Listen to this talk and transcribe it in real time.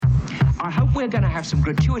we're going to have some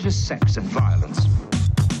gratuitous sex and violence.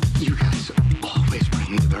 You guys always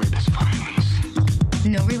bring me the very best violence.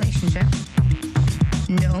 No relationship.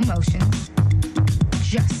 No emotions.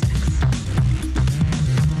 Just sex.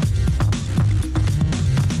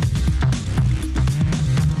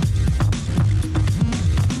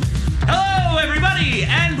 Hello, everybody,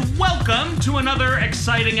 and welcome to another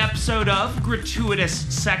exciting episode of Gratuitous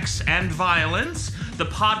Sex and Violence, the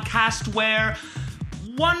podcast where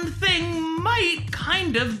one thing might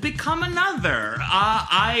kind of become another.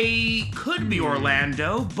 I could be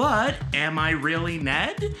Orlando, but am I really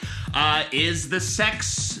Ned? Is the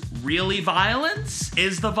sex really violence?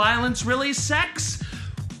 Is the violence really sex?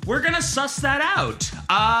 We're gonna suss that out.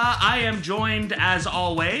 I am joined, as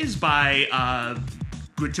always, by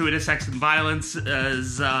Gratuitous Sex and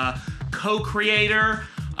Violence's co-creator,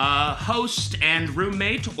 host, and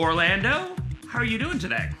roommate, Orlando. How are you doing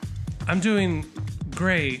today? I'm doing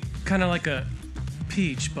great. Kind of like a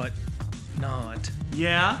peach, but not.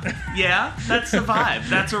 Yeah, that's the vibe.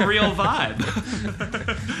 That's a real vibe.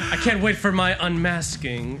 I can't wait for my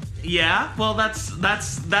unmasking. Yeah, well,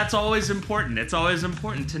 that's always important. It's always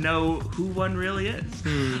important to know who one really is.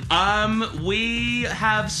 We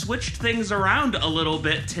have switched things around a little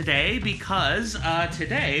bit today because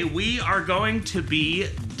today we are going to be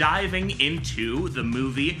diving into the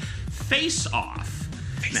movie Face Off.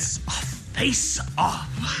 Face Off.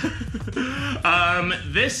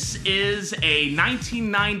 This is a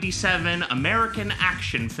 1997 American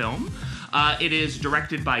action film. It is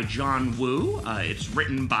directed by John Woo. It's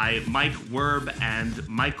written by Mike Werb and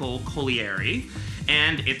Michael Collieri.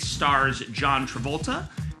 And it stars John Travolta,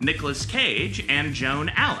 Nicolas Cage, and Joan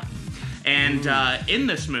Allen. And in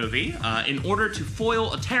this movie, in order to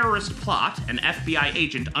foil a terrorist plot, an FBI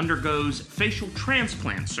agent undergoes facial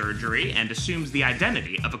transplant surgery and assumes the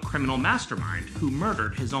identity of a criminal mastermind who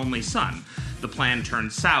murdered his only son. The plan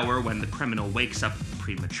turns sour when the criminal wakes up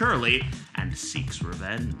prematurely and seeks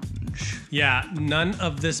revenge. Yeah, none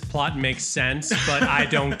of this plot makes sense, but I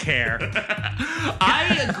don't care.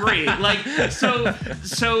 I agree. Like, so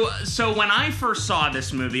when I first saw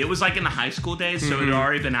this movie, it was like in the high school days, so it had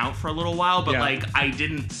already been out for a little while, but like I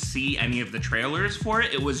didn't see any of the trailers for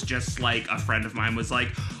it. It was just like a friend of mine was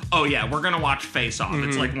like, oh yeah, we're gonna watch Face Off.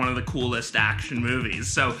 It's like one of the coolest action movies.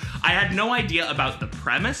 So I had no idea about the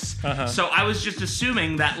premise. So I was just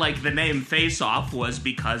assuming that like the name Face Off was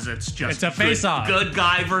because it's just a face-off. Good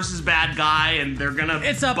guy versus bad guy, and they're gonna.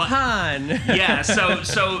 It's a pun. Yeah.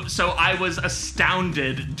 So I was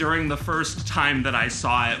astounded during the first time that I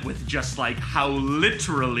saw it with just like how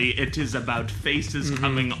literally it is about faces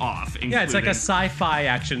coming off. Yeah, it's like a sci-fi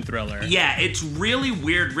action thriller. Yeah, it's really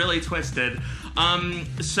weird, really twisted.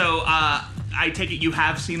 I take it you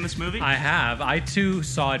have seen this movie? I have. I, too,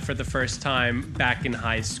 saw it for the first time back in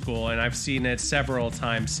high school, and I've seen it several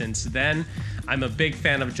times since then. I'm a big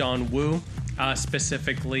fan of John Woo,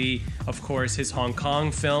 specifically, of course, his Hong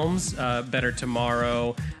Kong films, Better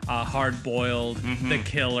Tomorrow, Hard Boiled, The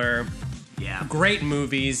Killer. Yeah. Great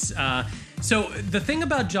movies. So the thing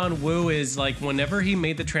about John Woo is, like, whenever he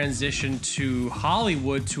made the transition to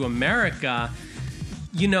Hollywood, to America,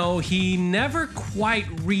 you know, he never quite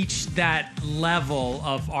reached that level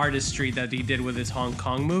of artistry that he did with his Hong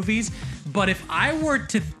Kong movies. But if I were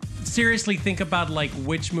to seriously think about, like,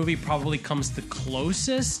 which movie probably comes the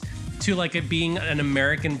closest to, like, it being an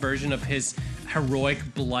American version of his heroic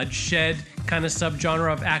bloodshed kind of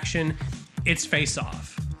subgenre of action, it's Face Off.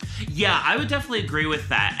 Yeah, I would definitely agree with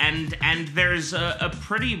that. And there's a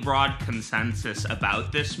pretty broad consensus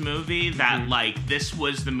about this movie that, like, this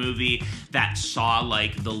was the movie that saw,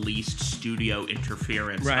 like, the least studio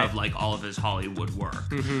interference of, like, all of his Hollywood work.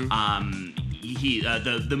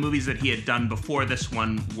 The movies that he had done before this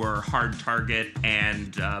one were Hard Target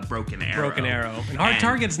and Broken Arrow. And Hard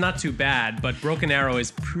Target's not too bad, but Broken Arrow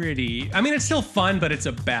is pretty... I mean, it's still fun, but it's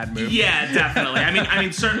a bad movie. Yeah, definitely. I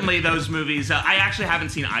mean, certainly those movies... I actually haven't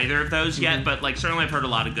seen either of those yet, but, like, certainly I've heard a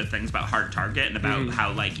lot of good things about Hard Target and about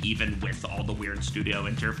how, like, even with all the weird studio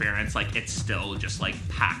interference, like, it's still just, like,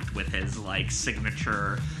 packed with his, like,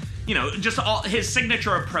 signature... You know, just all his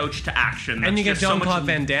signature approach to action. And you get Jean-Claude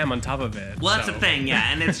Van Damme on top of it. Well, that's the thing,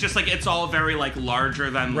 yeah. And it's just like, it's all very, like,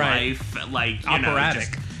 larger than life. Like, you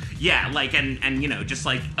operatic. And you know, just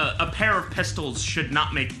like a pair of pistols should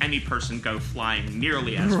not make any person go flying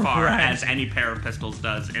nearly as far as any pair of pistols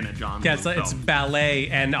does in a John Woo film. It's ballet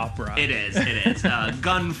and opera. It is.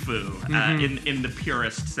 Gun fu in the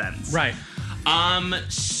purest sense. Right.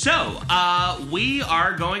 So we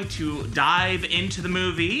are going to dive into the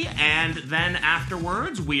movie, and then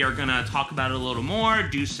afterwards we are going to talk about it a little more,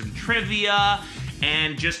 do some trivia,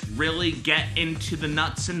 and just really get into the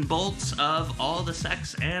nuts and bolts of all the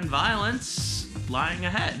sex and violence lying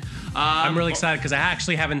ahead. I'm really excited because I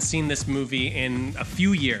actually haven't seen this movie in a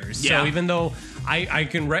few years. Yeah. So even though I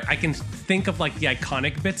can think of like the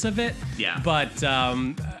iconic bits of it, Yeah. But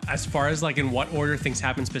as far as like in what order things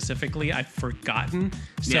happen specifically, I've forgotten.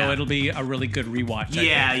 So Yeah. it'll be a really good rewatch.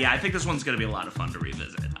 I think. I think this one's going to be a lot of fun to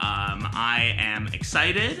revisit. I am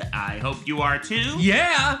excited. I hope you are too.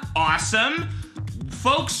 Yeah. Awesome.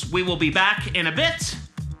 Folks, we will be back in a bit.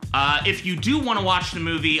 If you do want to watch the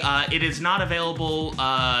movie, it is not available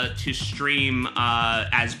to stream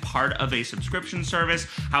as part of a subscription service.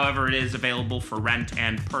 However, it is available for rent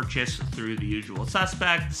and purchase through the usual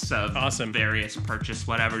suspects of Awesome. various purchase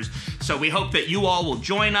whatevers. So we hope that you all will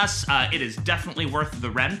join us. It is definitely worth the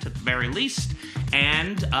rent at the very least.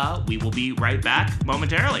 And we will be right back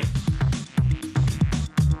momentarily.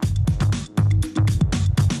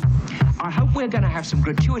 I hope we're going to have some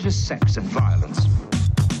gratuitous sex and violence.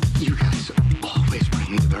 You guys always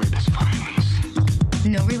bring me the very best violence.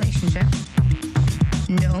 No relationship.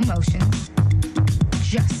 No emotions.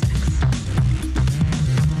 Just sex.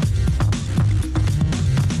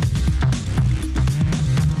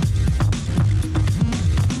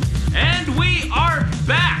 And we are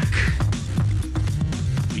back.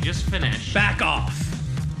 We just finished. Back off.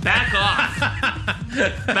 Back off.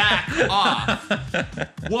 Back off.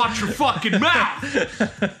 Watch your fucking mouth.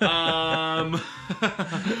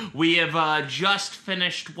 We have just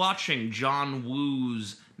finished watching John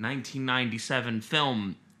Woo's 1997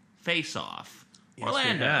 film Face Off.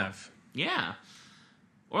 Orlando. We have. Yeah.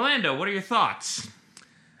 Orlando, what are your thoughts?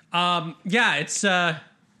 Yeah, it's a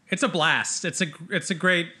blast. It's a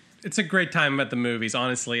great time at the movies.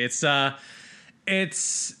 Honestly, it's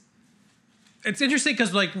interesting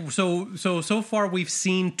because like so far we've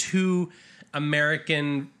seen two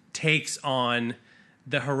American takes on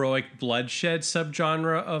the heroic bloodshed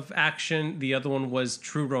subgenre of action. The other one was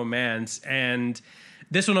true romance, and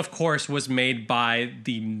this one, of course, was made by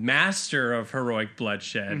the master of heroic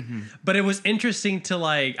bloodshed. Mm-hmm. But it was interesting to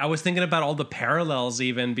like, I was thinking about all the parallels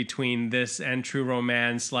even between this and True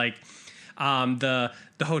Romance, like the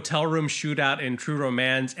hotel room shootout in True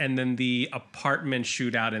Romance and then the apartment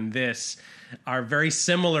shootout in this are very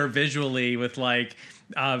similar visually with like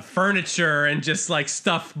furniture and just like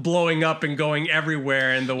stuff blowing up and going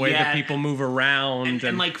everywhere and the way that people move around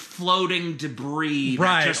and like floating debris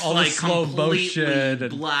Right, that just all the like slow completely motion and-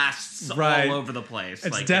 blasts Right. all over the place.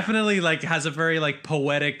 It's like, definitely like has a very like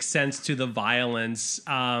poetic sense to the violence.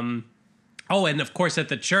 And of course at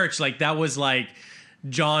the church, like that was like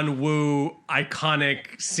John Woo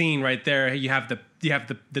iconic scene right there. You have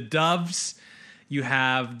the doves, you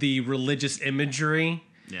have the religious imagery,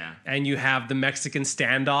 Yeah. and you have the Mexican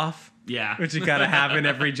standoff. Yeah. Which you gotta have in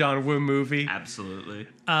every John Woo movie. Absolutely.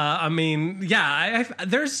 I mean, yeah,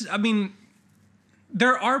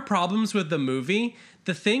 there are problems with the movie.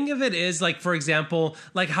 The thing of it is, like, for example,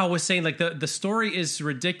 like how I was saying, like the story is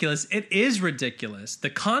ridiculous. It is ridiculous. The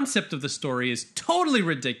concept of the story is totally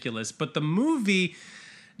ridiculous, but the movie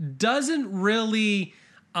doesn't really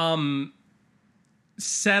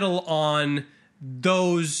settle on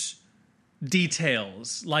those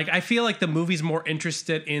details. Like, I feel like the movie's more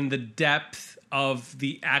interested in the depth of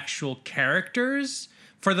the actual characters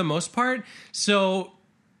for the most part. So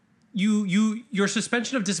your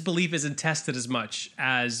suspension of disbelief isn't tested as much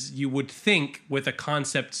as you would think with a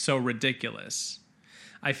concept so ridiculous.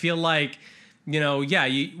 I feel like,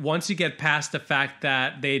 once you get past the fact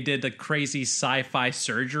that they did the crazy sci-fi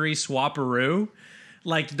surgery swaparoo,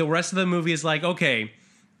 like the rest of the movie is like, okay,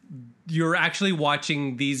 you're actually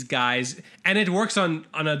watching these guys, and it works on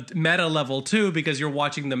a meta level too, because you're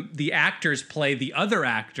watching the actors play the other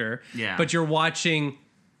actor, but you're watching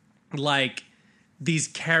like these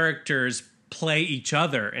characters play each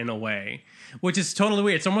other in a way, which is totally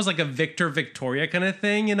weird. It's almost like a Victor Victoria kind of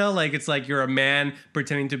thing, like it's like you're a man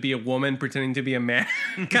pretending to be a woman, pretending to be a man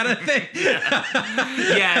kind of thing.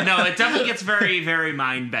 Yeah, no, it definitely gets very, very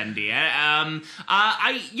mind-bendy. I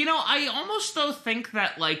almost though think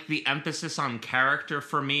that like the emphasis on character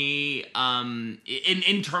for me,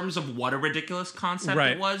 in terms of what a ridiculous concept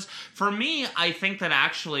Right. it was, for me, I think that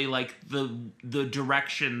actually like the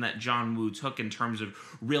direction that John Woo took in terms of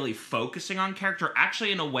really focusing on character,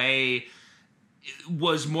 actually in a way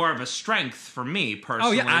was more of a strength for me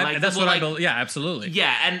personally. Oh yeah, that's what I believe. Yeah, absolutely.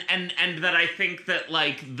 Yeah, and that I think that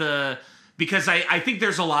like the because I think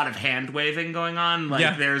there's a lot of hand waving going on.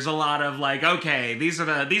 Like there's a lot of like, okay, these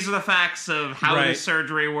are the facts of how this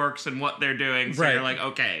surgery works and what they're doing. So you're like,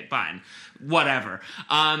 okay, fine, whatever.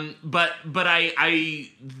 But I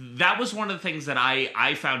that was one of the things that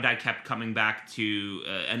I found I kept coming back to,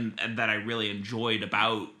 and that I really enjoyed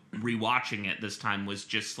about rewatching it this time, was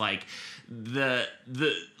just like the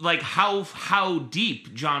like how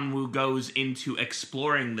deep John Woo goes into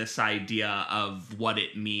exploring this idea of what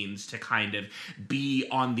it means to kind of be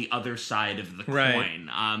on the other side of the coin.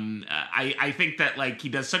 I think that like he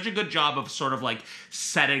does such a good job of sort of like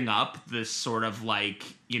setting up this sort of like,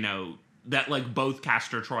 you know, that like both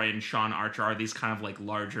Castor Troy and Sean Archer are these kind of like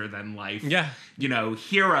larger than life, you know,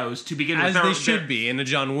 heroes to begin with. As they should be in a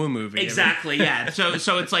John Woo movie. Exactly, yeah.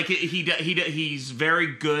 So it's like he's very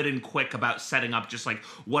good and quick about setting up just like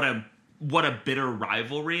what a bitter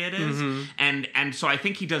rivalry it is, and so I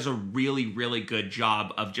think he does a really, really good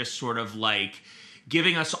job of just sort of like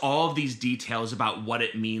giving us all of these details about what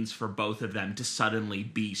it means for both of them to suddenly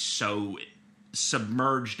be so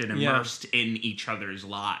submerged and immersed in each other's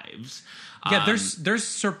lives. There's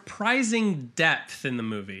surprising depth in the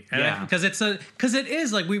movie, because it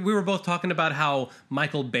is like we were both talking about how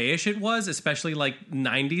Michael Bay-ish it was, especially like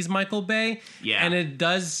 90s Michael Bay, and it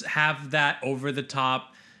does have that over the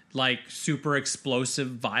top like super explosive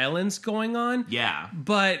violence going on,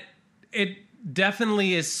 but it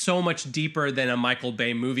definitely is so much deeper than a Michael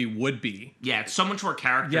Bay movie would be. Yeah, it's so much more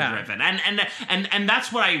character driven. And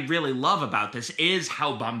that's what I really love about this, is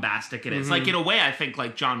how bombastic it is. Like in a way I think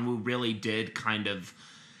like John Woo really did kind of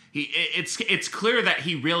it's clear that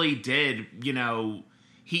he really did, you know,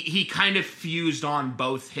 he kind of fused on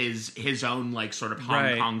both his own like sort of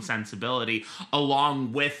Hong Kong sensibility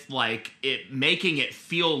along with like it making it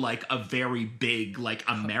feel like a very big like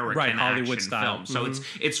American Hollywood action style film. So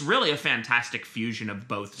it's really a fantastic fusion of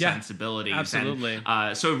both sensibilities. Absolutely.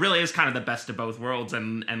 And, so it really is kind of the best of both worlds.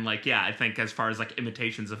 And like I think as far as like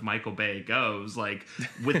imitations of Michael Bay goes, like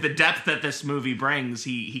with the depth that this movie brings,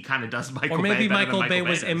 he kind of does Michael Bay. Or maybe better than Michael Bay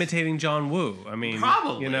was does. imitating John Woo. I mean,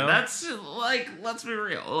 probably. You know, that's like, let's be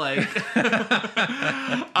real. Like,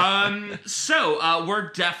 so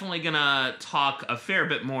we're definitely gonna talk a fair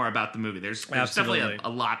bit more about the movie. There's definitely a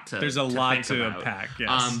lot to. There's a lot to unpack.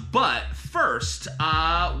 Yes. But first,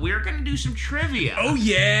 we're gonna do some trivia. Oh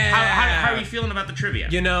yeah. How are you feeling about the trivia?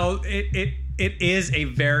 You know, it is a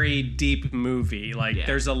very deep movie. Like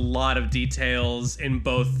there's a lot of details in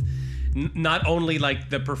both, not only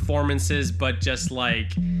like the performances, but just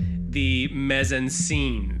like the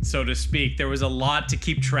mise-en-scene, so to speak. There was a lot to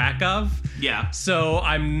keep track of. Yeah. So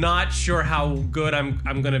I'm not sure how good I'm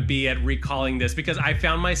going to be at recalling this, because I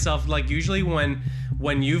found myself like usually when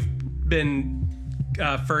you've been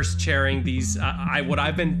first chairing these, what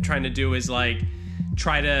I've been trying to do is like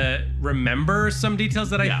try to remember some details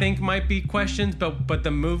that I think might be questions, but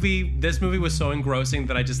this movie was so engrossing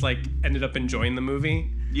that I just like ended up enjoying the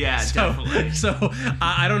movie. Yeah, definitely. So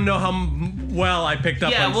I don't know how well I picked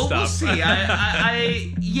up on stuff. We'll see.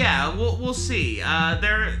 We'll see.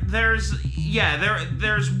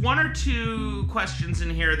 There's one or two questions in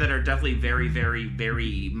here that are definitely very, very,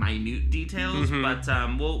 very minute details, but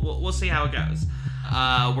we'll see how it goes.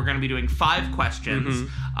 We're going to be doing 5 questions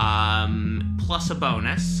plus a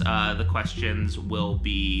bonus. The questions will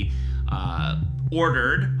be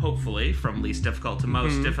ordered, hopefully, from least difficult to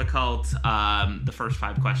most difficult. The first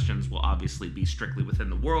 5 questions will obviously be strictly within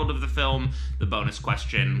the world of the film. The bonus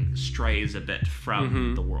question strays a bit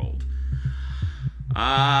from the world.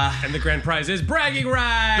 And the grand prize is bragging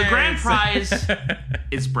rights! The grand prize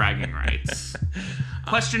is bragging rights.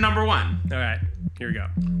 Question number 1. All right, here we go.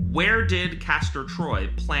 Where did Castor Troy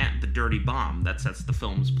plant the dirty bomb that sets the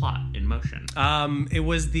film's plot in motion? It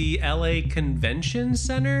was the LA Convention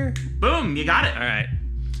Center. Boom, you got it.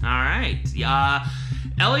 All right.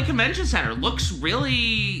 LA Convention Center looks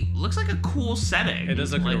like a cool setting. It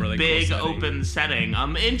does look like a really big, cool setting. Open setting.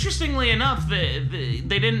 Interestingly enough, they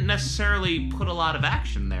didn't necessarily put a lot of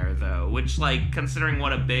action there, though, which, like, considering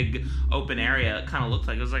what a big open area it kind of looked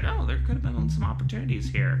like, I was like, oh, there could have been some opportunities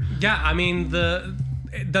here. Yeah, I mean, the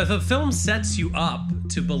film sets you up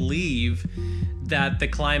to believe that the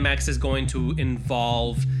climax is going to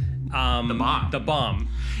involve the bomb.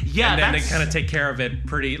 Yeah, and then they kind of take care of it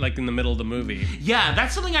pretty, like, in the middle of the movie. Yeah,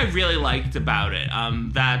 that's something I really liked about it.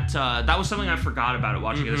 That was something I forgot about it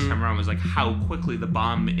watching it this time around, was like how quickly the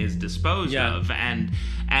bomb is disposed of. And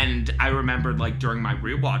I remembered, like, during my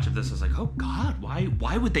rewatch of this, I was like, oh God,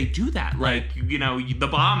 why would they do that? Right. Like, you know, the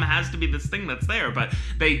bomb has to be this thing that's there, but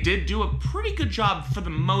they did do a pretty good job for the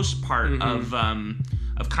most part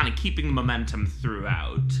kind of keeping the momentum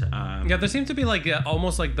throughout. Yeah, there seems to be like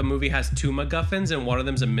almost like the movie has two MacGuffins, and one of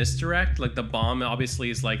them's a misdirect. Like the bomb obviously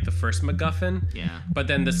is like the first MacGuffin. Yeah. But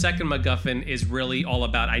then the second MacGuffin is really all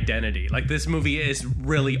about identity. Like this movie is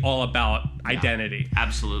really all about identity.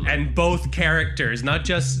 Absolutely. And both characters, not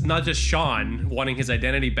just Sean wanting his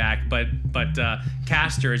identity back, but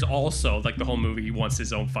Castor is also like the whole movie he wants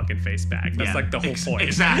his own fucking face back. That's like the whole point.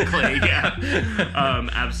 Exactly. Yeah.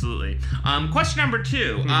 Absolutely. Question number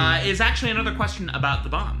 2 is actually another question about the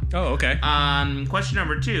bomb. Oh, okay. Question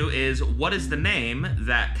number 2 is, what is the name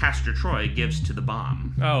that Castor Troy gives to the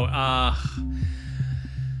bomb? Oh,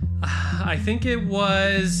 I think it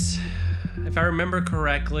was, if I remember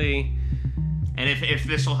correctly, And if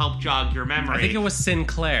this will help jog your memory, I think it was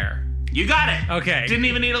Sinclair. You got it. Okay. Didn't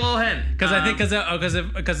even need a little hint. Because I think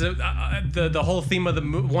because the whole theme of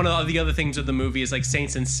one of the other things of the movie is like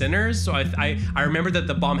saints and sinners. So I remember that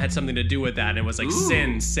the bomb had something to do with that, and it was like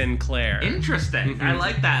Sinclair. Interesting. I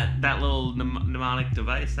like that little mnemonic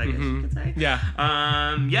device, I guess you could say. Yeah.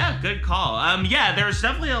 Yeah. Good call. Yeah. There's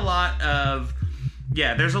definitely a lot of.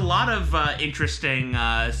 Yeah, there's a lot of interesting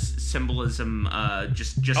symbolism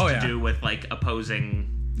just to do with like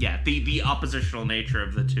opposing. Yeah, the oppositional nature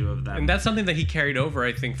of the two of them. And that's something that he carried over,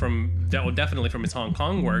 I think, definitely from his Hong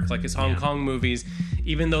Kong work. Like his Hong Kong movies,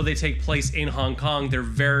 even though they take place in Hong Kong, they're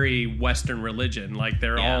very Western religion. Like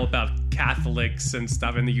they're all about Catholics and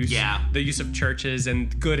stuff, and the use of churches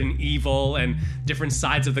and good and evil and different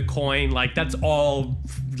sides of the coin. Like that's all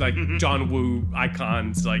like John Woo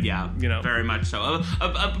icons. Like very much so.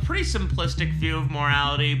 A pretty simplistic view of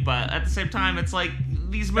morality, but at the same time, it's like.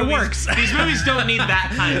 These movies, it works. These movies don't need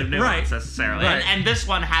that kind of nuance Right. necessarily. Right. And this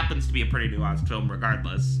one happens to be a pretty nuanced film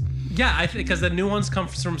regardless. Yeah, I think because the nuance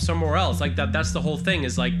comes from somewhere else. Like that's the whole thing.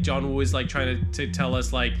 Is like John Woo is like trying to tell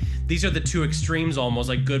us like these are the two extremes almost,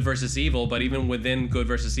 like good versus evil. But even within good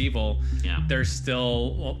versus evil, there's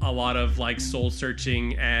still a lot of like soul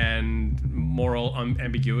searching and moral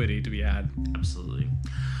ambiguity to be had. Absolutely.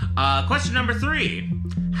 Question number 3.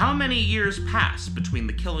 How many years passed between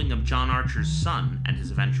the killing of John Archer's son and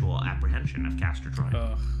his eventual apprehension of Castor Troy?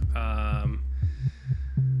 I'm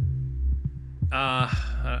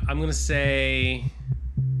going to say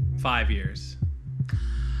 5 years.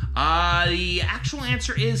 The actual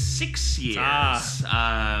answer is 6 years.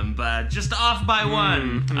 But just off by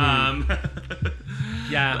one.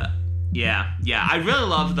 Yeah. Yeah. I really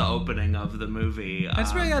love the opening of the movie.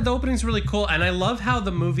 The opening's really cool, and I love how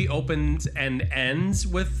the movie opens and ends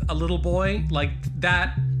with a little boy. Like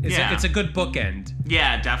that is it's a good bookend.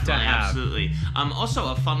 Yeah, definitely, have. absolutely.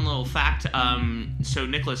 Also, a fun little fact. So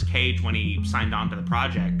Nicolas Cage, when he signed on to the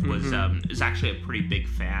project, was actually a pretty big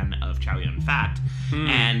fan of Chow Yun-fat,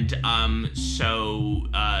 and so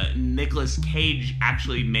Nicolas Cage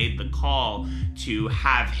actually made the call to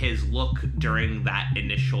have his look during that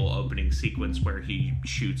initial opening sequence where he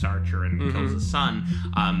shoots Archer and kills his son,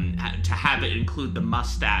 to have it include the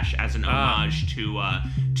mustache as an homage to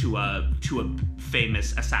a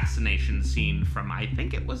famous assassination scene from, I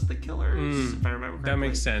think it was The Killers, if I remember correctly. That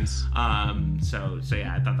makes sense. So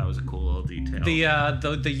yeah, I thought that was a cool little detail.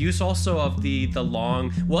 The use also of the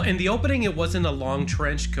long, well, in the opening it wasn't a long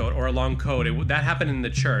trench coat or a long coat. That happened in the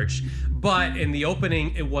church, but in the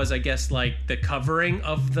opening it was, I guess, like the covering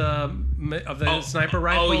of the sniper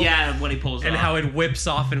rifle. Oh yeah, when he pulls it and off. how it whips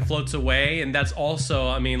off and floats away, and that's also,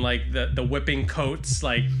 I mean, like the whipping coats,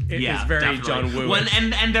 like it is very definitely. John Woo.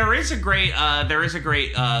 And there is a great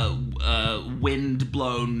wind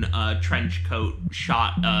blown trench coat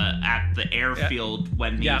shot at the airfield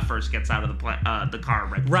when he first gets out of the car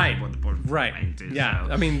right before the plane too. Yeah,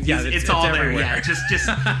 so I mean, it's all everywhere. there. Yeah,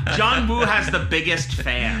 just John Woo has the biggest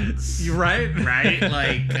fans. Right?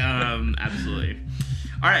 Like absolutely.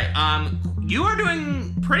 All right, you are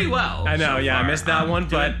doing pretty well. I know, so I far. missed that one,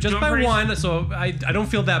 but just by one, so I don't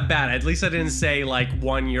feel that bad. At least I didn't say like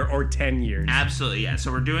 1 year or 10 years. Absolutely, yeah.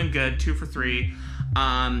 So we're doing good. 2 for 3.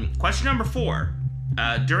 Question number 4.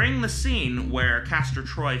 During the scene where Castor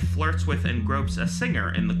Troy flirts with and gropes a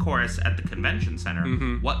singer in the chorus at the convention center,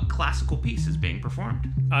 what classical piece is being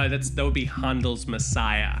performed? That would be Handel's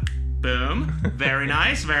Messiah. Boom. Very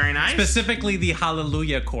nice, very nice. Specifically the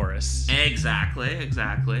Hallelujah chorus. Exactly.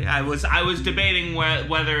 I was debating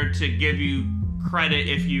whether to give you credit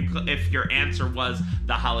if your answer was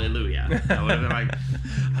the Hallelujah. That would have been like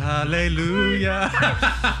Hallelujah.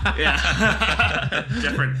 Yeah.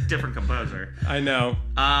 different composer. I know.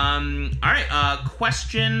 All right,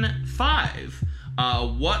 question 5.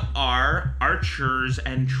 What are Archer's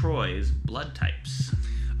and Troy's blood types?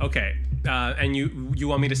 Okay. And you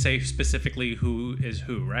want me to say specifically who is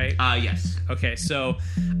who, right? Yes. Okay, so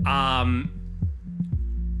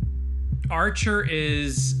Archer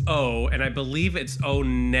is O, and I believe it's O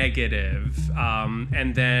negative,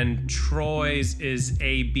 and then Troy's is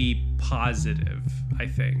AB positive, I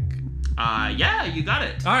think. Yeah, you got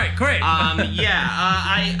it. All right, great. I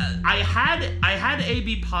had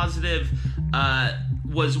AB positive.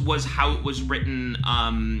 Was how it was written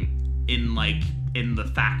in the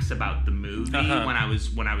facts about the movie when I was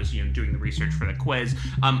doing the research for the quiz.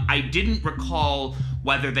 I didn't recall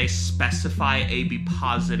whether they specify AB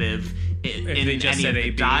positive in any of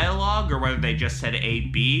the dialogue or whether they just said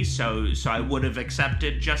AB. So I would have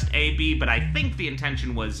accepted just AB, but I think the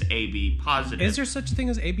intention was AB positive. Is there such a thing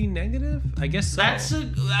as AB negative? I guess so.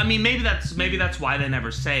 Maybe that's why they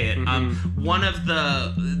never say it. One of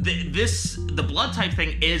the blood type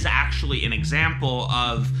thing is actually an example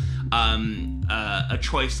of a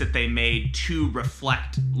choice that they made to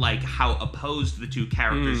reflect like how opposed the two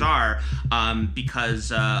characters are,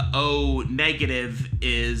 because O negative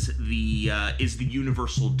is the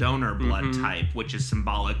universal donor blood type, which is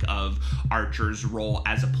symbolic of Archer's role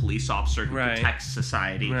as a police officer who protects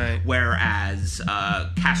society, whereas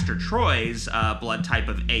Castor Troy's blood type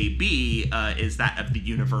of AB is that of the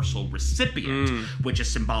universal recipient, which is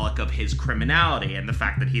symbolic of his criminality and the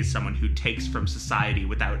fact that he's someone who takes from society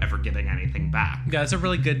without ever giving anything back. Yeah, that's a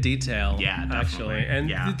really good detail. Yeah, actually,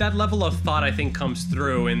 definitely. and that level of thought I think comes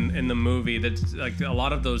through in the movie. That's like a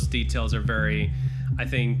lot of those details are very, I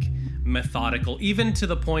think, methodical, even to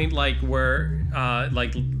the point like where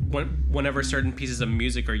whenever certain pieces of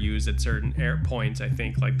music are used at certain points, I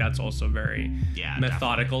think like that's also very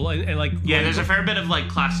methodical and like there's a fair bit of like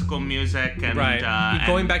classical music and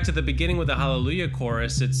going back to the beginning with the Hallelujah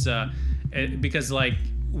chorus. It's because like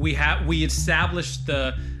we established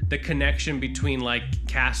the connection between like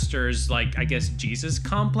Castor's like I guess Jesus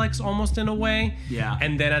complex almost in a way,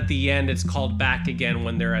 and then at the end it's called back again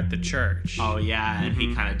when they're at the church. And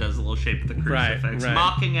he kind of does a little shape of the crucifix,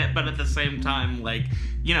 mocking it, but at the same time like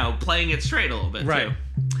playing it straight a little bit too.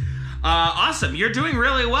 Awesome, you're doing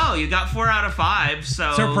really well. You got 4 out of 5,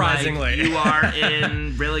 so surprisingly, you are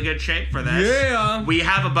in really good shape for this. Yeah, we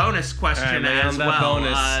have a bonus question as well.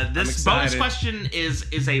 This bonus question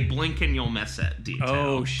is a blink and you'll miss it detail.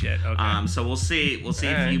 Oh shit! Okay. So we'll see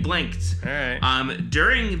if you blinked. All right.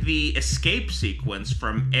 During the escape sequence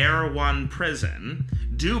from Air One prison,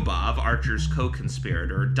 Dubov, Archer's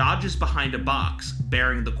co-conspirator, dodges behind a box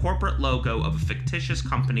bearing the corporate logo of a fictitious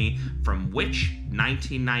company from which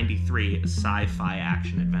 1993 sci-fi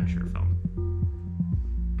action-adventure film?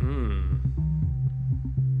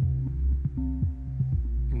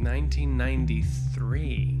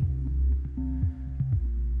 1993.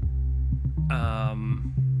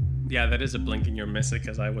 Yeah, that is a blink and you're missing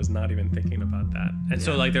because I was not even thinking about that. And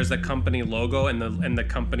so like there's a company logo and the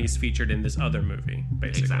company's featured in this other movie,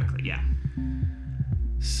 basically. Exactly, yeah.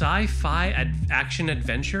 Sci-fi action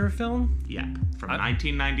adventure film? Yep, from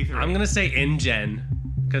 1993. I'm gonna say InGen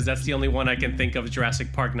because that's the only one I can think of.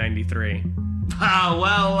 Jurassic Park 93.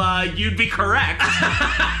 You'd be correct.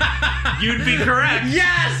 You'd be correct.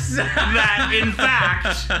 Yes! That, in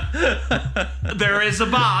fact, there is a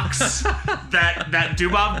box that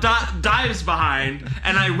Dubov dives behind,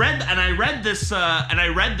 and I read this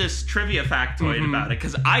trivia factoid about it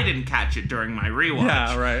because I didn't catch it during my rewatch.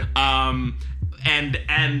 Yeah, right.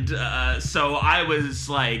 So I was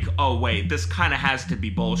like, oh wait, this kind of has to be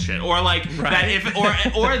bullshit, or like that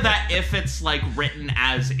if it's like written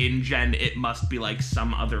as InGen, it must be like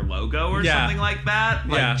some other logo or something like that,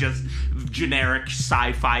 like just generic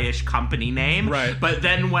sci-fi-ish company name. Right. But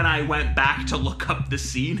then when I went back to look up the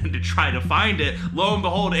scene and to try to find it, lo and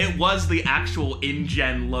behold, it was the actual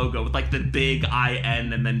InGen logo with like the big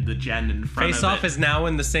IN and then the gen in front of it. Face Off is now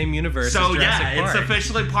in the same universe so as Jurassic Park. It's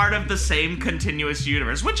officially part of the same continuous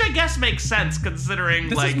universe, which I guess makes sense considering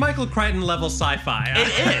this is Michael Crichton level sci-fi.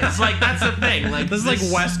 It is. Like that's the thing. Like this is like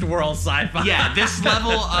Westworld sci-fi. Yeah, this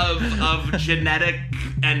level of genetic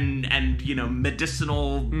and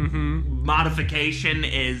medicinal modification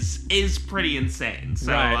is pretty insane.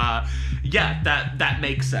 So that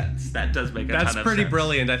makes sense. That does make a ton of sense. That's pretty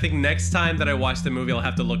brilliant. I think next time that I watch the movie, I'll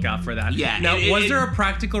have to look out for that. Yeah. Now, was there a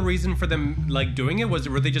practical reason for them like doing it? Were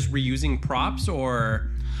they just reusing props or?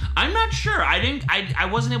 I'm not sure. I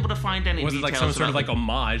wasn't able to find any details. Was it like some sort of like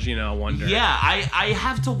homage? I wonder. Yeah, I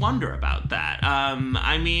have to wonder about that.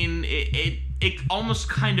 I mean, it almost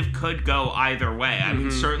kind of could go either way. I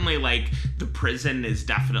mean, certainly, like, the prison is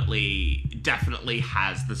definitely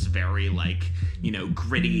has this very, like, you know,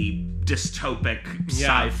 gritty, dystopic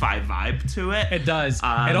sci-fi vibe to it. It does.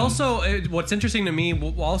 It also, what's interesting to me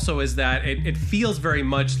also is that it feels very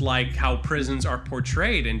much like how prisons are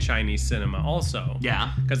portrayed in Chinese cinema also.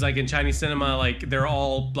 Yeah. Because, like, in Chinese cinema, like, they're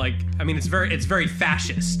all, like, I mean, it's very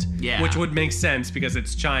fascist. Yeah. Which would make sense because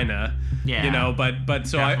it's China. Yeah. You know, but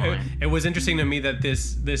so it was interesting to me that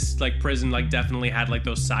this like prison like definitely had like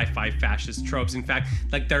those sci-fi fascist tropes. In fact,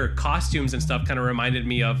 like their costumes and stuff kind of reminded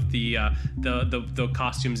me of the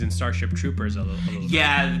costumes in Starship Troopers a little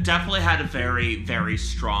Yeah, definitely had a very, very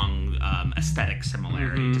strong aesthetic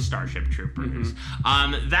similarity to Starship Troopers.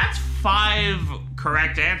 That's 5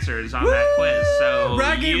 correct answers on that quiz. So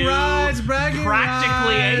bragging rights,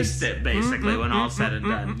 practically aced it, basically, when all's said and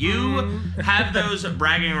done. You have those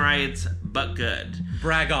bragging rights, but good.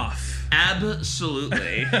 Brag off.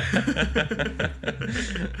 Absolutely.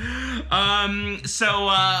 So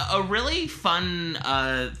a really fun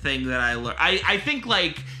thing that I learned. I think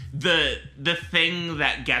like the thing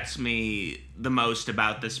that gets me the most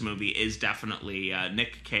about this movie is definitely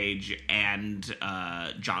Nick Cage and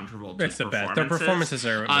John Travolta's It's the best. performances. Their performances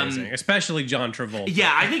are amazing, especially John Travolta.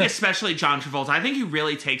 Yeah, I think especially John Travolta. I think he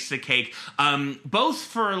really takes the cake, both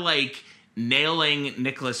for like nailing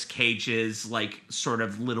Nicolas Cage's like sort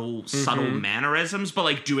of little subtle mannerisms, but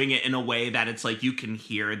like doing it in a way that it's like you can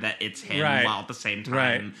hear that it's him while at the same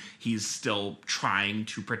time he's still trying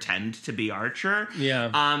to pretend to be Archer.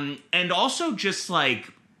 Yeah. And also just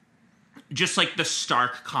like the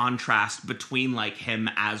stark contrast between like him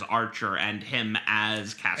as Archer and him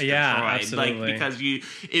as Castor Troy. Absolutely. Like because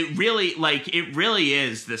it really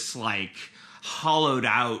is this like hollowed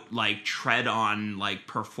out like tread on like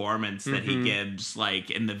performance that he gives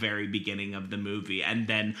like in the very beginning of the movie, and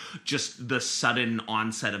then just the sudden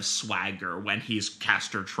onset of swagger when he's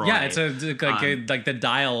Castor Troy. Yeah, it's like the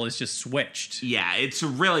dial is just switched. Yeah, it's a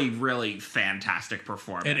really, really fantastic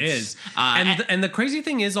performance. It is. And the crazy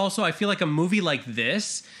thing is also, I feel like a movie like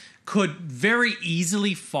this could very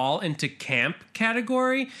easily fall into camp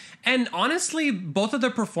category. And honestly, both of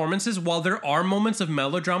their performances, while there are moments of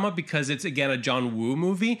melodrama because it's, again, a John Woo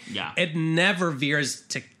movie, it never veers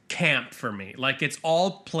to camp for me. Like, it's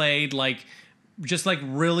all played like just like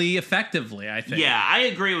really effectively, I think. Yeah, I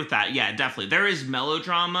agree with that. Yeah, definitely. There is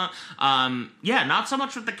melodrama. Not so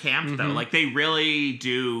much with the camp though. Like they really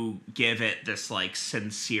do give it this like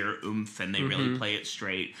sincere oomph, and they really play it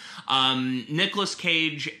straight. Nicolas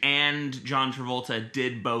Cage and John Travolta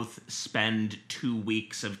did both spend 2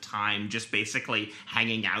 weeks of time just basically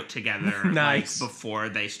hanging out together Nice. like, before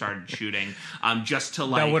they started shooting. Just to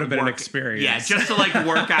like that would have been an work, experience. Yeah, just to like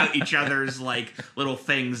work out each other's like little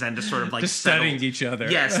things and to sort of like just studying each other.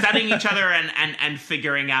 Yeah, studying each other and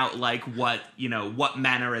figuring out like what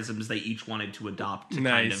mannerisms they each wanted to adopt to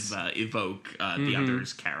kind of evoke the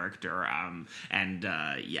other's character.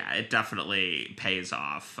 It definitely pays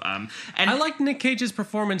off. And I like Nick Cage's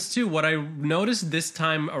performance too. What I noticed this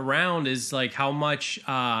time around is like how much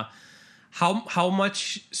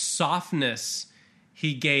softness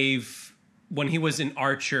he gave when he was in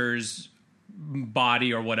Archer's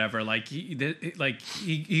body or whatever. Like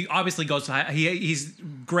he obviously goes to he's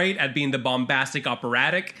great at being the bombastic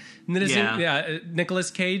operatic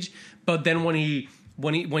Nicolas Cage, but then when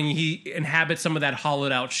he inhabits some of that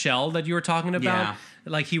hollowed out shell that you were talking about,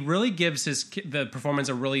 like he really gives the performance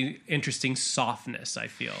a really interesting softness, I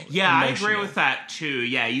feel. Yeah, emotional. I agree with that too.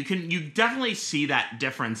 Yeah, you definitely see that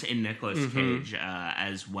difference in Nicolas Cage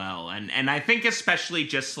as well. And I think especially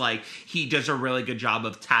just like he does a really good job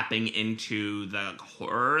of tapping into the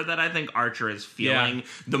horror that I think Archer is feeling. Yeah.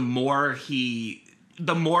 The more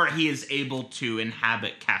he is able to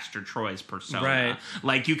inhabit Castor Troy's persona. Right.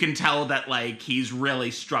 Like, you can tell that, like, he's really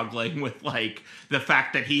struggling with, like, the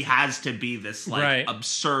fact that he has to be this, like,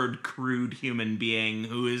 absurd, crude human being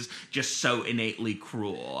who is just so innately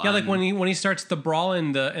cruel. Yeah, like, when he starts the brawl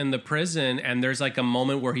in the prison, and there's, like, a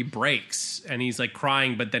moment where he breaks, and he's, like,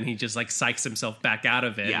 crying, but then he just, like, psychs himself back out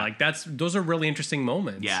of it. Yeah. Like, those are really interesting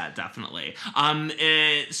moments. Yeah, definitely.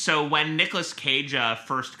 So when Nicolas Cage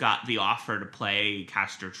first got the offer to play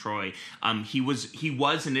Castor Troy, he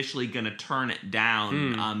was initially going to turn it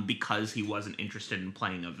down because he wasn't interested in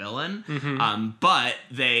playing a villain. But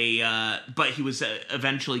he was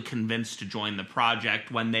eventually convinced to join the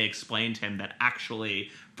project when they explained to him that actually,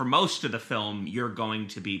 for most of the film, you're going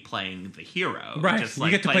to be playing the hero. Right, just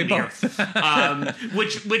like you get to play both.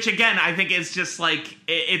 Which again, I think is just like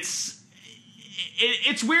it's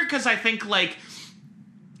weird because I think like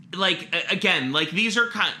like, again, like,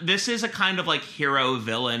 this is a kind of, like,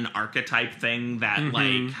 hero-villain archetype thing that,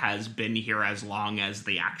 like, has been here as long as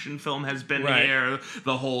the action film has been here.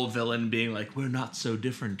 The whole villain being like, we're not so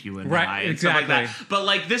different, you and I. And exactly. stuff like that. But,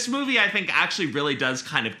 like, this movie, I think, actually really does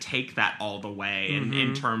kind of take that all the way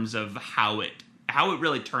in terms of how it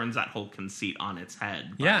really turns that whole conceit on its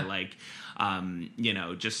head. By, like, you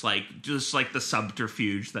know, just like the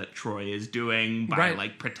subterfuge that Troy is doing by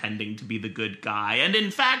like pretending to be the good guy. And in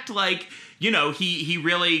fact, like, you know, he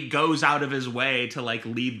really goes out of his way to like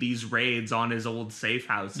lead these raids on his old safe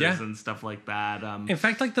houses and stuff like that. In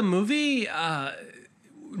fact, like the movie,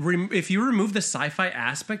 if you remove the sci-fi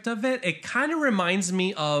aspect of it, it kind of reminds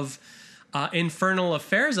me of Infernal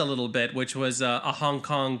Affairs a little bit, which was a Hong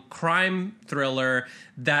Kong crime thriller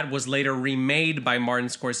that was later remade by Martin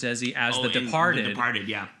Scorsese as The Departed. The Departed,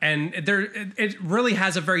 yeah. And it really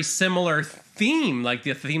has a very similar theme, like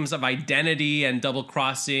the themes of identity and double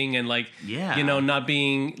crossing and like, you know, not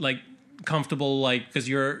being like comfortable, like, because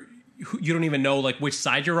you don't even know like which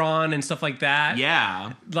side you're on and stuff like that.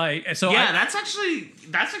 Yeah. Like, so that's actually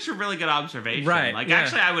a really good observation. Right. Like,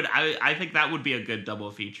 actually, I think that would be a good double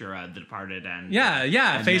feature, The Departed and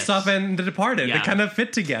Face Off and The Departed. Yeah. They kind of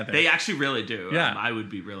fit together. They actually really do. Yeah. I would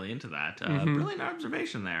be really into that. Brilliant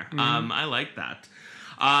observation there. I like that.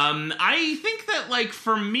 I think that, like,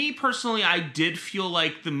 for me personally, I did feel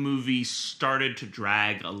like the movie started to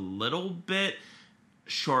drag a little bit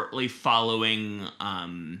shortly following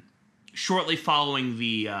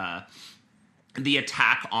the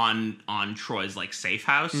attack on Troy's like safe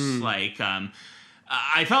house. Like,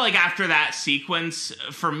 I felt like after that sequence,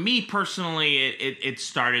 for me personally, it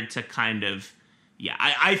started to kind of,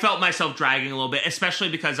 I felt myself dragging a little bit, especially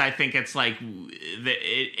because I think it's like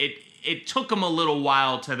it took him a little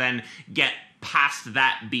while to then get past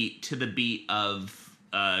that beat to the beat of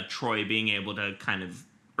Troy being able to kind of.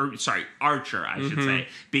 Archer, I should say,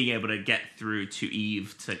 being able to get through to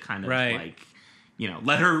Eve to kind of like, you know,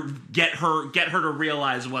 let her get her to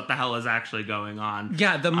realize what the hell is actually going on.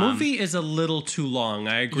 Yeah, the movie is a little too long.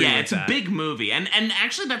 I agree. Yeah, with it's that. a big movie, and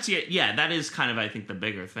actually that is kind of, I think, the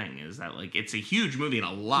bigger thing is that like it's a huge movie and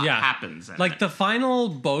a lot happens. Like the final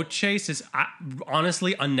boat chase is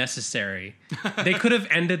honestly unnecessary. They could have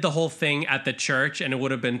ended the whole thing at the church, and it would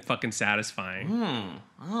have been fucking satisfying.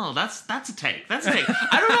 Oh, that's a take. That's a take.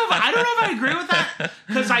 I don't know if I agree with that,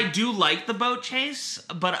 because I do like the boat chase,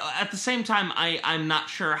 but at the same time, I'm not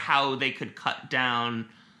sure how they could cut down.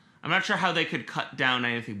 I'm not sure how they could cut down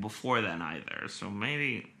anything before then either. So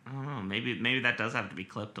maybe, I don't know. Maybe that does have to be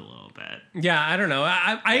clipped a little bit. Yeah, I don't know.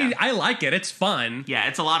 I like it. It's fun. Yeah,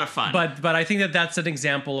 it's a lot of fun. But I think that's an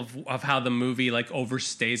example of how the movie like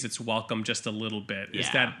overstays its welcome just a little bit.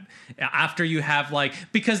 Is that after you have like,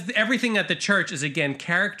 because everything at the church is again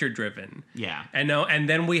character driven. Yeah. And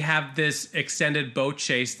then we have this extended boat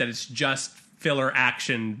chase that is just filler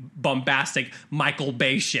action, bombastic Michael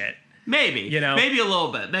Bay shit. Maybe, maybe a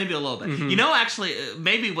little bit. You know, actually,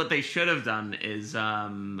 maybe what they should have done is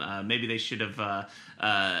maybe they should have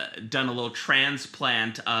done a little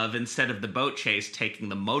transplant of, instead of the boat chase, taking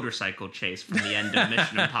the motorcycle chase from the end of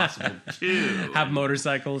Mission Impossible 2. Have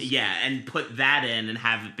motorcycles? Yeah, and put that in and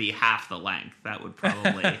have it be half the length. That would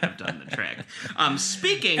probably have done the trick.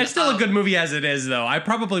 It's still a good movie as it is, though. I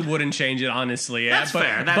probably wouldn't change it, honestly. That's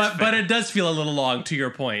fair. But it does feel a little long, to your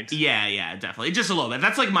point. Yeah, definitely. Just a little bit.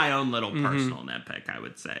 That's like my own little personal nitpick, I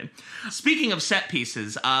would say. Speaking of set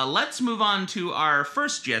pieces, let's move on to our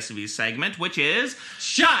first GSV segment, which is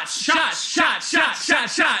shots.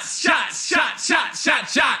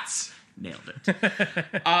 Nailed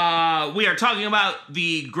it. We are talking about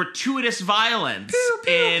the gratuitous violence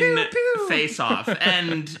in Face Off.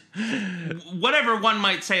 And whatever one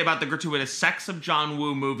might say about the gratuitous sex of John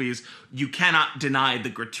Woo movies, you cannot deny the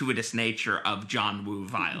gratuitous nature of John Woo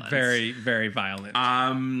violence. Very, very violent.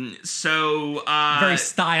 Very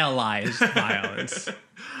stylized violence.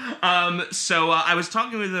 I was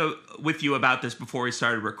talking with you about this before we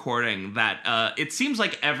started recording, that it seems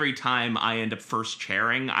like every time I end up first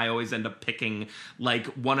chairing, I always end up picking like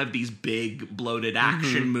one of these big bloated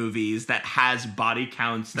action movies that has body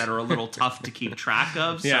counts that are a little tough to keep track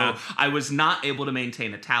of. So I was not able to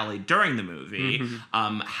maintain a tally during the movie.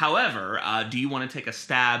 However, do you want to take a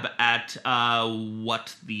stab at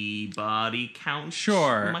what the body count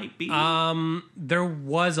might be? There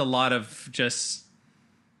was a lot of just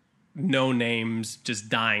no names just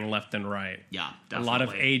dying left and right. Yeah, definitely. A lot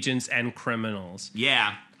of agents and criminals.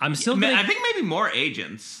 Yeah. I think maybe more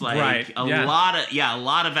agents. Like a lot of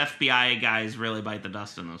FBI guys really bite the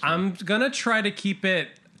dust in this one. I'm gonna try to keep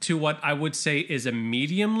it to what I would say is a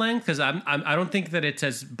medium length, because I don't think that it's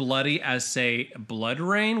as bloody as, say, Blood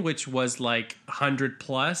Rain, which was like 100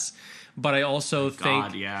 plus. But I also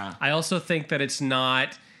I also think that it's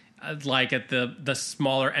not like at the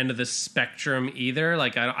smaller end of the spectrum either.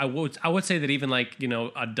 Like I would say that even like, you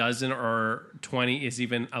know, a dozen or 20 is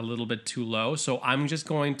even a little bit too low. So I'm just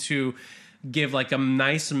going to give like a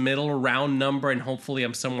nice middle round number, and hopefully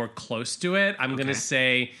I'm somewhere close to it. I'm going to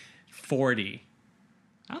say 40.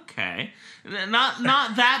 Okay. Not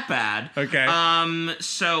that bad. Okay.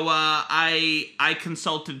 So I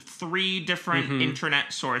consulted 3 different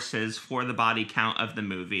internet sources for the body count of the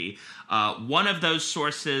movie. One of those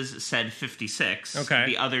sources said 56. Okay.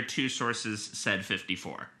 The other 2 sources said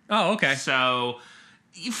 54. Oh, okay. So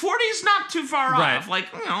 40 is not too far Right. off. Like,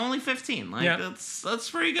 you know, only 15. Like, Yeah. that's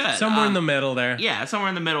pretty good. Somewhere in the middle there. Yeah, somewhere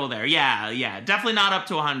in the middle there. Yeah. Definitely not up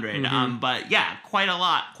to 100. But yeah, quite a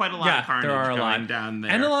lot of carnage there are a going lot. down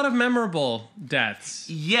there. And a lot of memorable deaths.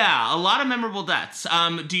 Yeah, a lot of memorable deaths.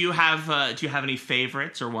 Do you have any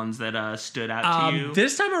favorites or ones that stood out to you?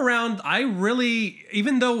 This time around, I really,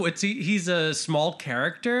 even though he's a small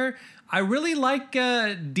character, I really like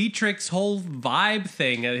Dietrich's whole vibe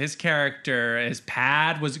thing. His character, his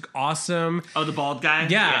pad was awesome. Oh, the bald guy?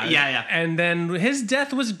 Yeah. And then his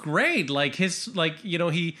death was great. Like you know,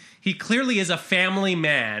 he clearly is a family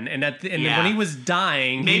man, and when he was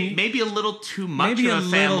dying, maybe a little too much maybe of a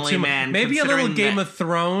family man. Maybe a little Game of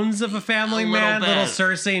Thrones of a family man, little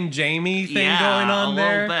Cersei and Jaime thing going on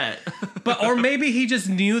there. A little bit. But or maybe he just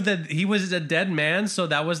knew that he was a dead man, so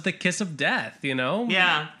that was the kiss of death. You know?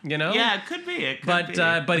 Yeah. You know? Yeah, it could be.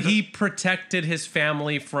 But he protected his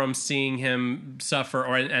family from seeing him suffer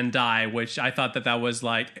and die, which I thought that was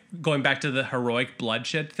like going back to the heroic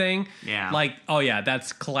bloodshed thing. Yeah. Like, oh yeah,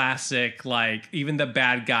 that's classic. Like even the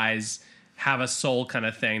bad guys have a soul kind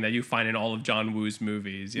of thing that you find in all of John Woo's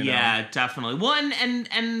movies. You know? Yeah, definitely. One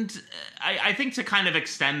and I think to kind of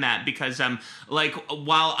extend that, because like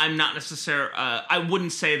while I'm not necessarily I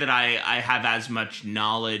wouldn't say that I have as much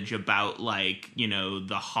knowledge about, like, you know,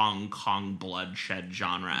 the Hong Kong bloodshed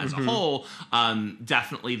genre as a whole.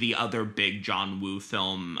 Definitely the other big John Woo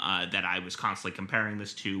film that I was constantly comparing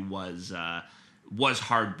this to was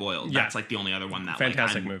Hard Boiled. Yeah. That's like the only other one that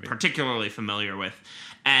Fantastic I'm movie. particularly familiar with.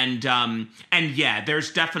 And yeah,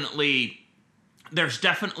 there's definitely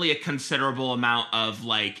a considerable amount of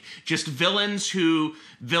like just villains who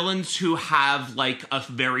have like a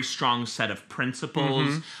very strong set of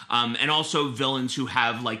principles, and also villains who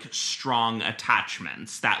have like strong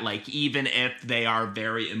attachments that, like, even if they are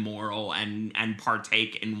very immoral and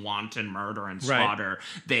partake in wanton murder and slaughter,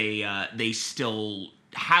 they still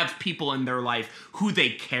have people in their life who they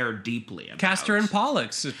care deeply about. Castor and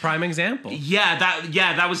Pollux is a prime example.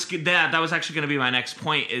 That was actually going to be my next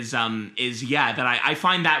point. Is that I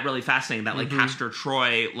find that really fascinating. That like Castor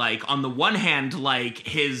Troy, like on the one hand, like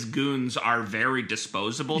his goons are very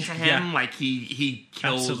disposable to him. Yeah. Like he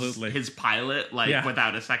kills Absolutely. his pilot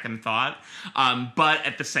without a second thought. But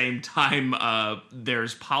at the same time,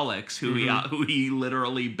 there's Pollux who he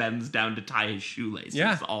literally bends down to tie his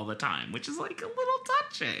shoelaces all the time, which is like a little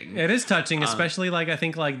touching. It is touching, especially like I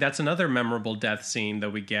think like that's another memorable death scene that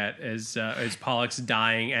we get is Pollux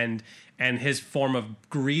dying, and his form of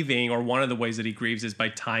grieving, or one of the ways that he grieves, is by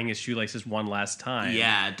tying his shoelaces one last time.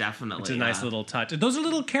 Yeah, definitely. It's a nice little touch. Those are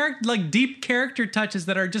little deep character touches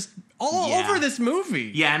that are just all over this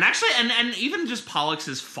movie. Yeah, and actually, and even just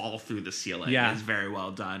Pollux's fall through the ceiling is very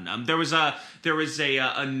well done. There was a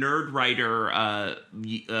Nerd Writer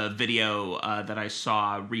video that I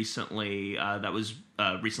saw recently that was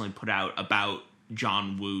recently put out about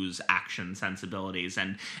John Woo's action sensibilities,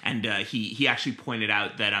 and he actually pointed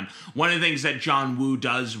out that one of the things that John Woo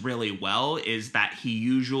does really well is that he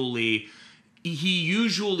usually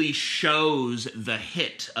shows the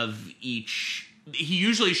hit of each. He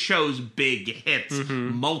usually shows big hits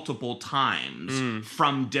multiple times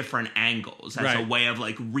from different angles as a way of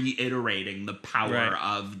like reiterating the power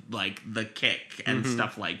of like the kick and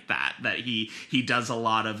stuff like that. That he does a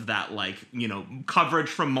lot of that, like, you know, coverage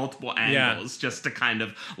from multiple angles just to kind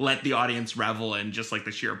of let the audience revel in just like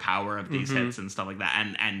the sheer power of these hits and stuff like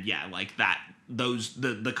that. And yeah, like that.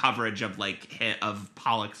 The coverage of like hit of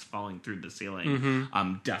Pollux falling through the ceiling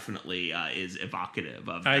definitely is evocative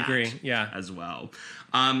of that. I agree, yeah, as well.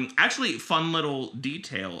 Actually, fun little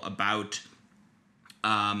detail about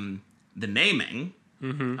the naming.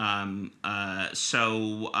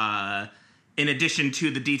 In addition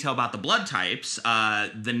to the detail about the blood types,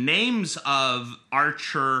 the names of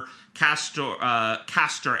Archer, Castor,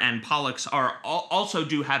 and Pollux are also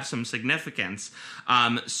do have some significance.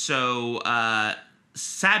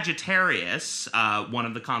 Sagittarius, one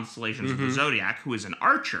of the constellations of the zodiac, who is an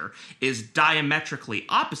archer, is diametrically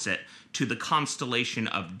opposite to the constellation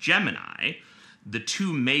of Gemini, the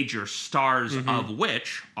two major stars of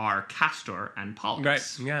which are Castor and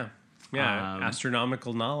Pollux. Right. Yeah. Yeah.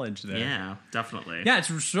 Astronomical knowledge there. Yeah, definitely. Yeah,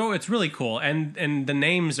 it's really cool, and the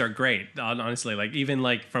names are great. Honestly, like even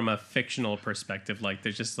like from a fictional perspective, like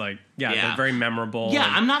they're just like they're very memorable.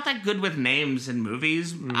 Yeah, I'm not that good with names in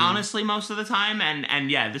movies, honestly, most of the time,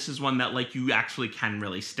 and yeah, this is one that like you actually can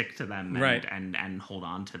really stick to them, and hold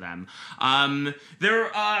on to them.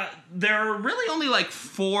 There are really only like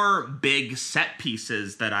 4 big set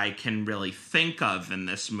pieces that I can really think of in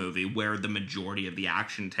this movie where the majority of the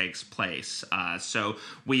action takes place. So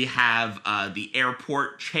we have the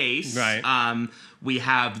airport chase. Right. We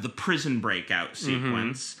have the prison breakout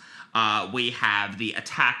sequence. We have the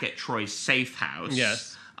attack at Troy's safe house.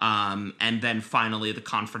 Yes. And then finally the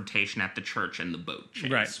confrontation at the church and the boat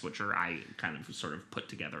chase, right. which are I kind of sort of put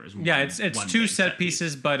together as one. Yeah, it's one 2 big set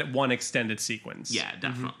pieces, but one extended sequence. Yeah,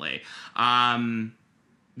 definitely.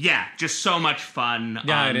 Yeah, just so much fun.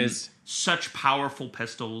 Yeah, it is. Such powerful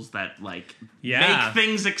pistols that like Yeah. make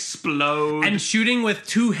things explode. And shooting with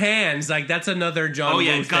 2 hands, like that's another John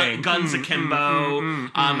Woo thing. Guns akimbo.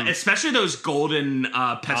 Especially those golden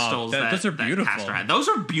pistols. Those are that beautiful. Castor had. Those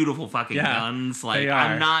are beautiful fucking guns. Like they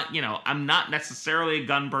are. I'm not necessarily a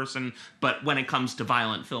gun person, but when it comes to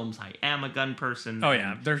violent films, I am a gun person. Oh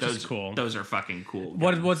yeah, they're just cool. Those are fucking cool.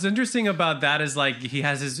 What's interesting about that is like he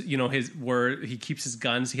has his where he keeps his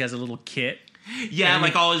guns. He has a little kit. Yeah,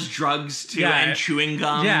 like all his drugs too, and chewing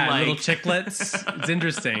gum. Yeah, like little chiclets. It's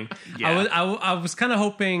interesting. Yeah. I was kind of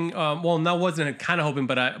hoping. Well, no, wasn't kind of hoping,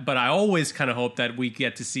 but I always kind of hope that we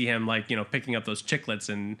get to see him like picking up those chiclets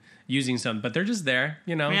and using some. But they're just there,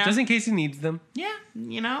 just in case he needs them. Yeah,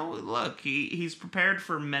 look, he's prepared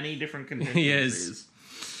for many different contingencies. He is.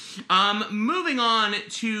 Moving on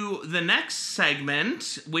to the next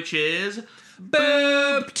segment, which is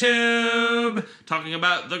Boob Tube. talking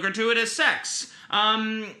about the gratuitous sex.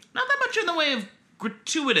 Not that much in the way of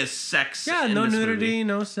gratuitous sex. Yeah, in no this nudity, movie.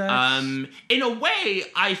 no sex. In a way,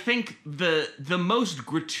 I think the most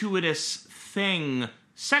gratuitous thing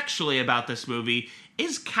sexually about this movie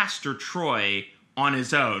is Castor Troy on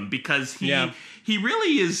his own, because he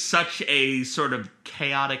really is such a sort of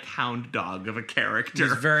chaotic hound dog of a character.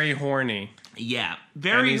 He's very horny. Yeah,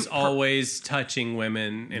 And he's always touching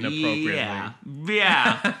women inappropriately. Yeah.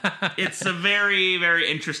 It's a very,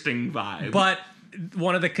 very interesting vibe. But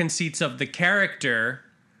one of the conceits of the character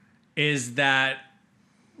is that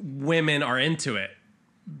women are into it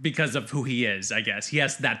because of who he is, I guess. He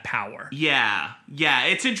has that power. Yeah,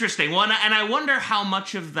 it's interesting. Well, and I wonder how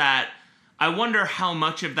much of that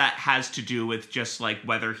has to do with just like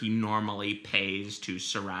whether he normally pays to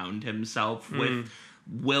surround himself with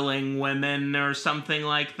willing women or something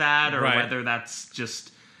like that, or whether that's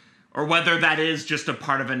just, or whether that is just a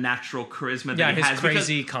part of a natural charisma that he has.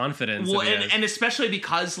 Crazy confidence. Well, and especially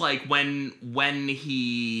because like when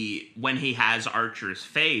he has Archer's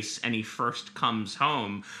face and he first comes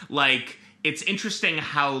home, like it's interesting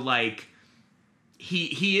how like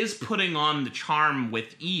he is putting on the charm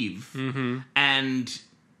with Eve, and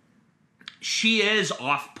she is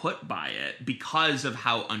off-put by it because of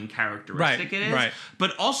how uncharacteristic it is. Right.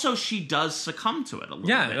 But also she does succumb to it a little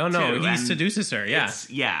bit. Too. He seduces her,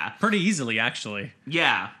 pretty easily, actually.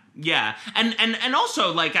 Yeah, and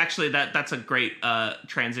also like actually that's a great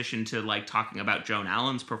transition to like talking about Joan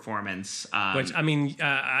Allen's performance. Which I mean,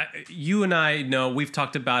 you and I know we've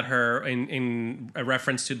talked about her in a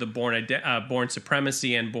reference to the Born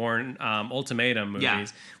Supremacy and Born Ultimatum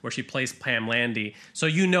movies, where she plays Pam Landy. So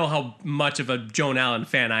you know how much of a Joan Allen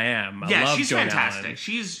fan I am. I love she's Joan fantastic. Allen.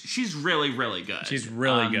 She's really, really good. She's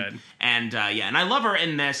really good, and and I love her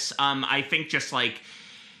in this. I think just like.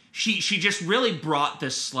 She just really brought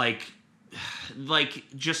this like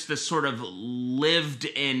just this sort of lived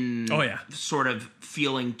in sort of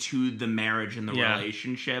feeling to the marriage and the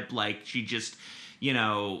relationship. Like she just, she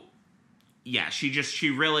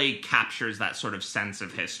really captures that sort of sense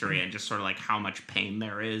of history and just sort of like how much pain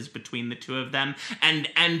there is between the two of them, and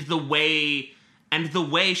the way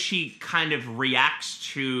she kind of reacts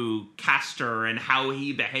to Castor and how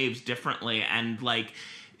he behaves differently, and like.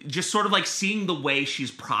 Just sort of like seeing the way she's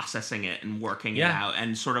processing it and working it out,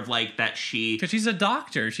 and sort of like that because she's a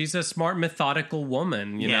doctor, she's a smart, methodical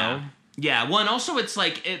woman, you know. Yeah. Well, and also it's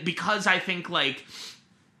like because I think like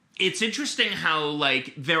it's interesting how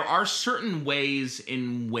like there are certain ways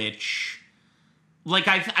in which like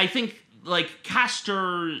I think like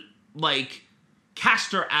Castor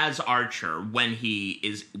as Archer when he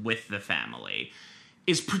is with the family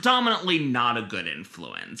is predominantly not a good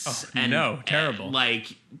influence. Terrible.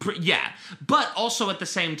 But also at the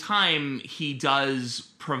same time, he does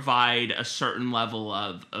provide a certain level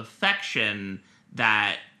of affection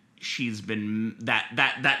that she's been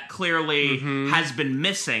that clearly has been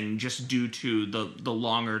missing just due to the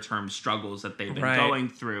longer term struggles that they've been going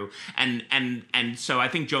through, and so I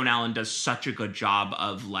think Joan Allen does such a good job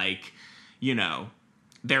of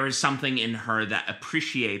there is something in her that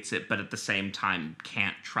appreciates it, but at the same time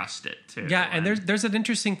can't trust it too. Yeah, and there's an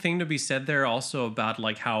interesting thing to be said there also about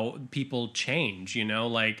how people change.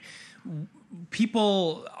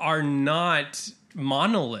 People are not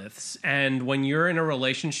monoliths, and when you're in a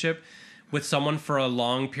relationship with someone for a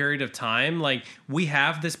long period of time, we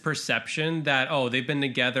have this perception that, they've been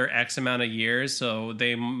together X amount of years, so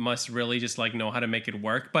they must really just know how to make it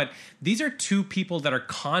work. But these are two people that are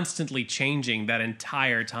constantly changing that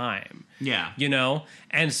entire time. Yeah.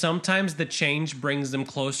 And sometimes the change brings them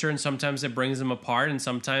closer, and sometimes it brings them apart, and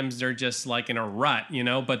sometimes they're just in a rut,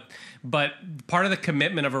 But part of the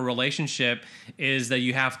commitment of a relationship is that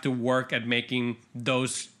you have to work at making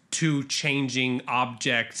those two changing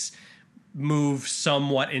objects move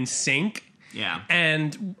somewhat in sync. Yeah.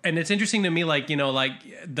 And it's interesting to me,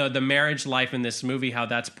 the marriage life in this movie, how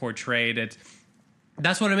that's portrayed.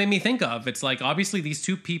 That's what it made me think of. It's obviously these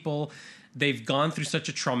two people, they've gone through such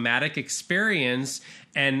a traumatic experience,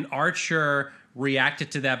 and Archer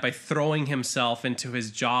reacted to that by throwing himself into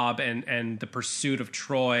his job and the pursuit of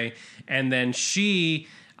Troy. And then she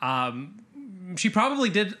probably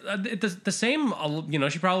did the same,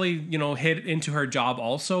 she probably, hit into her job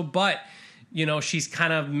also, but she's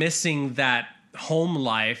kind of missing that home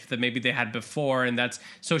life that maybe they had before, and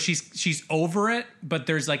so she's over it, but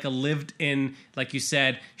there's a lived in, like you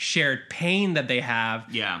said, shared pain that they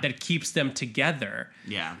have that keeps them together.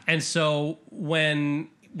 Yeah. And so when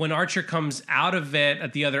Archer comes out of it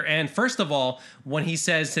at the other end, first of all, when he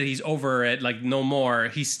says that he's over it, no more,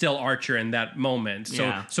 he's still Archer in that moment.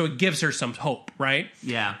 So it gives her some hope, right?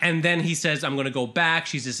 Yeah. And then he says, I'm going to go back.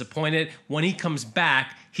 She's disappointed. When he comes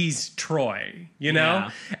back, he's Troy, know?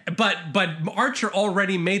 But Archer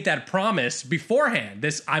already made that promise beforehand,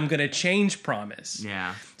 this I'm going to change promise.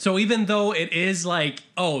 Yeah. So even though it is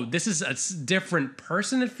this is a different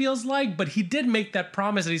person, it feels but he did make that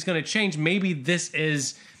promise that he's going to change. Maybe this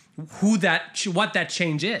is what that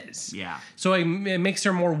change is. Yeah. So it makes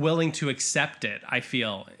her more willing to accept it, I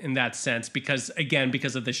feel, in that sense, because of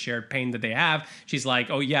the shared pain that they have. She's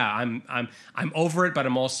I'm over it, but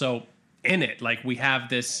I'm also in it. We have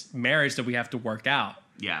this marriage that we have to work out.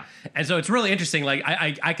 Yeah. And so it's really interesting.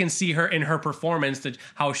 I can see her in her performance, that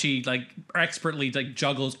how she expertly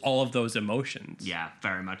juggles all of those emotions. Yeah,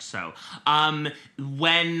 very much so.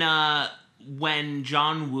 When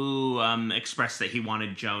John Woo expressed that he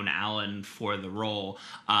wanted Joan Allen for the role,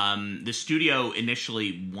 the studio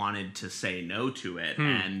initially wanted to say no to it,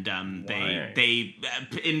 and they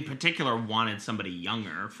in particular wanted somebody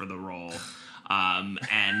younger for the role.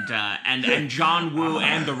 And John Woo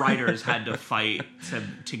and the writers had to fight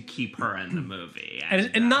to keep her in the movie,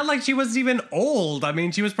 and not she was even old. I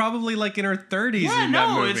mean, she was probably in her 30s. Yeah, in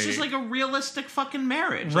that movie. It's just a realistic fucking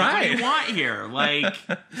marriage, right? What do you want here?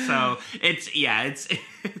 So it's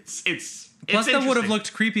Plus, that would have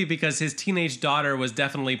looked creepy because his teenage daughter was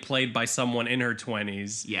definitely played by someone in her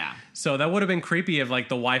 20s. Yeah, so that would have been creepy if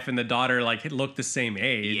the wife and the daughter looked the same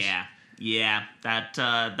age. Yeah, that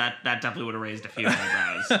definitely would have raised a few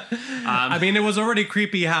eyebrows. I mean, it was already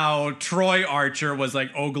creepy how Troy Archer was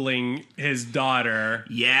ogling his daughter,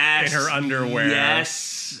 in her underwear,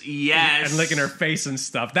 yes, and licking her face and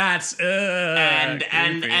stuff. That's and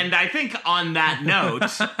I think on that note,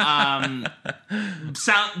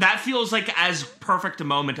 that feels like as perfect a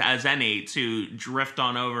moment as any to drift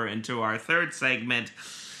on over into our third segment.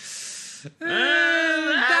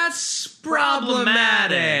 That's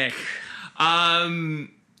problematic.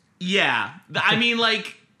 Yeah. I mean,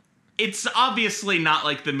 it's obviously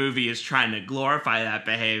not the movie is trying to glorify that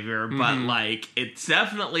behavior, but it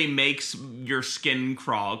definitely makes your skin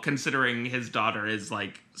crawl considering his daughter is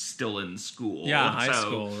still in school. Yeah, high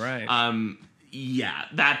school, right. Yeah,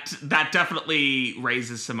 that definitely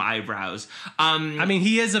raises some eyebrows. I mean,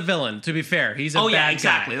 he is a villain, to be fair. He's a bad guy.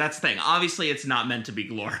 Exactly. That's the thing. Obviously, it's not meant to be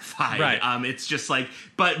glorified. Right. It's just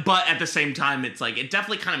but at the same time, it's it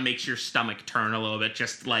definitely kind of makes your stomach turn a little bit,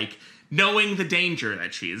 just knowing the danger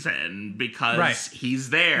that she's in because he's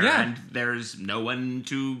there and there's no one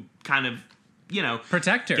to kind of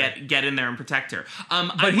Protect her. get in there and protect her.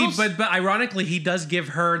 But ironically, he does give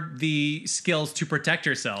her the skills to protect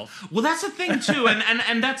herself. Well, that's the thing too,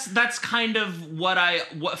 and that's kind of what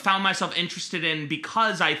found myself interested in,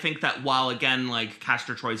 because I think that while again, like,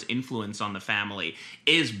 Castor Troy's influence on the family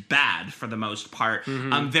is bad for the most part,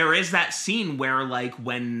 there is that scene where, like,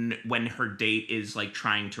 when her date is like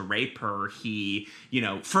trying to rape her, he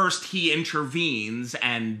first he intervenes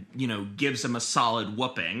and gives him a solid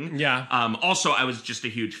whooping. Yeah. Also, I was just a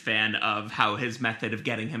huge fan of how his method of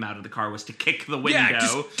getting him out of the car was to kick the window.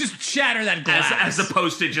 Yeah, just shatter that glass. As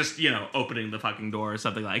opposed to just, opening the fucking door or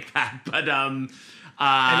something like that. But, and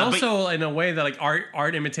also, in a way that, like,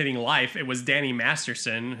 art imitating life, it was Danny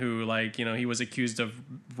Masterson who, like, he was accused of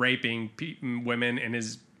raping women in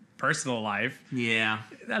his personal life. Yeah.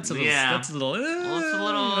 That's a little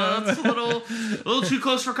too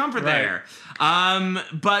close for comfort there.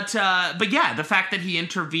 But yeah, the fact that he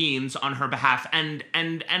intervenes on her behalf, and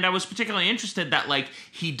I was particularly interested that, like,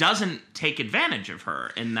 he doesn't take advantage of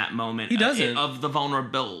her in that moment. He doesn't. Of the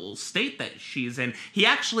vulnerable state that she's in. He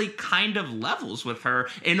actually kind of levels with her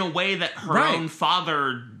in a way that her own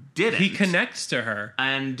father didn't. He connects to her.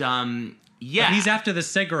 And, yeah. But he's after the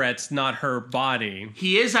cigarettes, not her body.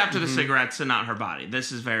 He is after the cigarettes and not her body.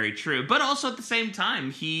 This is very true. But also at the same time,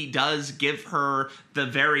 he does give her the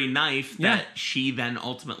very knife that she then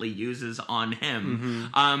ultimately uses on him.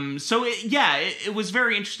 So it was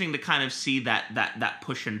very interesting to kind of see that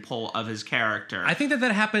push and pull of his character. I think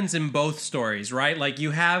that happens in both stories, right? Like, you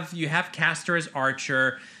have Castor as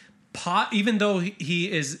Archer, even though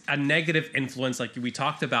he is a negative influence, like we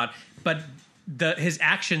talked about, but his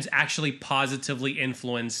actions actually positively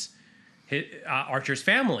influence Archer's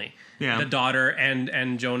family, the daughter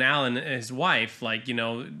and Joan Allen, his wife. Like,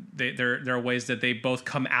 there are ways that they both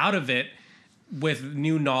come out of it with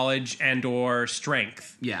new knowledge and or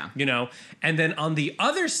strength. Yeah. And then on the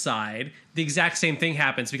other side, the exact same thing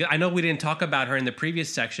happens, because I know we didn't talk about her in the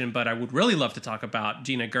previous section, but I would really love to talk about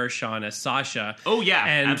Gina Gershon as Sasha. Oh yeah,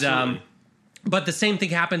 and absolutely. But the same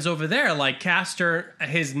thing happens over there. Like, Castor,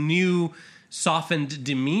 his new softened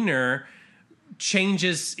demeanor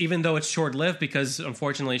changes, even though it's short-lived, because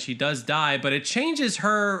unfortunately she does die, but it changes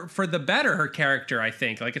her for the better, her character, I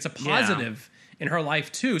think. Like, it's a positive in her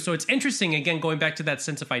life too. So it's interesting, again, going back to that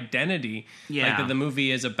sense of identity, like, that the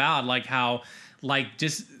movie is about, like, how, like,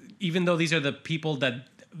 just even though these are the people that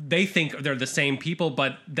they think they're the same people,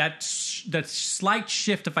 but that slight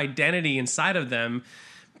shift of identity inside of them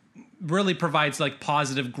really provides, like,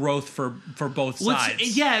 positive growth for both sides.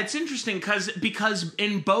 It's interesting because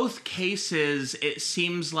in both cases it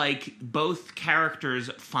seems like both characters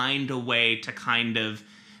find a way to kind of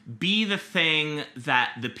be the thing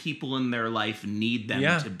that the people in their life need them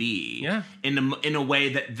to be, in a way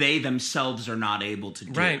that they themselves are not able to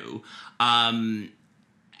do. Right.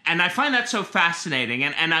 And I find that so fascinating,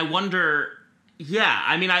 and I wonder. Yeah,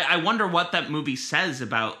 I mean, I wonder what that movie says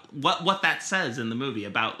about what that says in the movie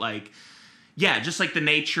about, like, just like the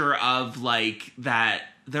nature of, like, that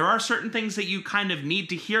there are certain things that you kind of need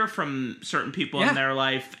to hear from certain people in their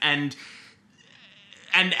life, and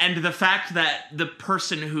the fact that the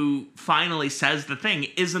person who finally says the thing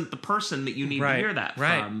isn't the person that you need to hear that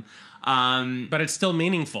from. But it's still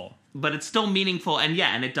meaningful.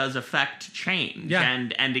 And it does affect change,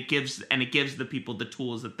 and it gives the people the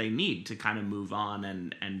tools that they need to kind of move on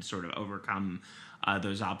and sort of overcome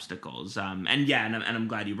those obstacles. And I'm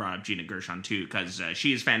glad you brought up Gina Gershon too, because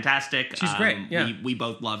she is fantastic. She's great. Yeah, we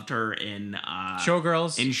both loved her in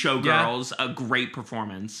Showgirls. A great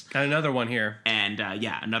performance, and another one here, and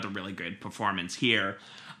another really good performance here.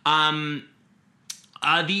 The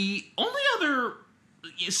only other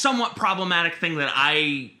somewhat problematic thing that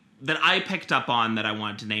I picked up on that I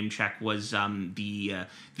wanted to name check was the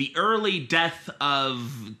early death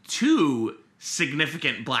of two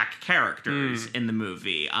significant black characters in the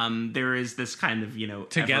movie. There is this kind of,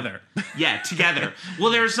 together. Together.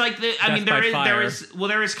 Well, there's like there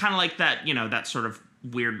is kind of like that, that sort of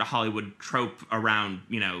weird Hollywood trope around,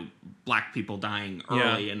 black people dying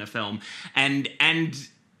early in a film. And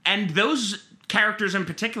those characters in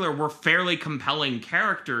particular were fairly compelling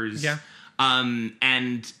characters. Yeah.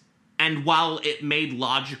 And while it made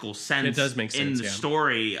logical sense, it does make sense in the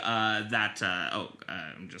story, I'm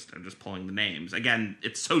just pulling the names again.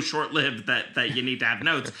 It's so short lived that you need to have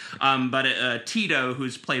notes. But Tito,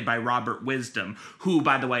 who's played by Robert Wisdom, who,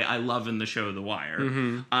 by the way, I love in the show The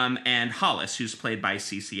Wire, and Hollis, who's played by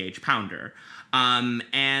CCH Pounder.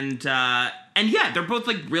 And yeah, they're both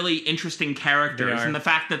like really interesting characters, and the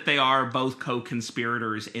fact that they are both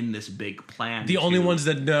co-conspirators in this big plan. The only ones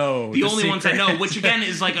that know. The only ones that know, which again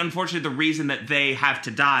is like unfortunately the reason that they have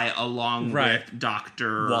to die along with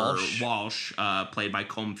Dr. Walsh, played by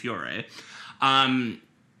Colm Fiore.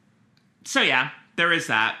 So yeah, there is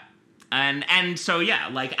that. And so yeah,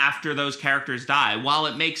 like after those characters die, while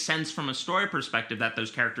it makes sense from a story perspective that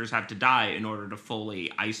those characters have to die in order to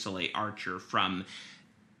fully isolate Archer from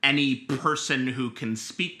any person who can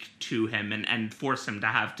speak to him and force him to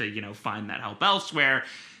have to, you know, find that help elsewhere,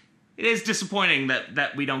 it is disappointing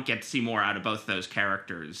that we don't get to see more out of both those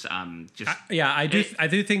characters. I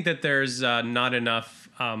do think that there's not enough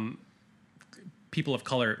people of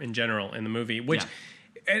color in general in the movie, which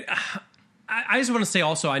I just want to say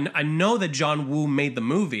also, I know that John Woo made the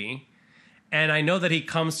movie, and I know that he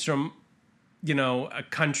comes from, you know, a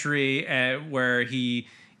country where he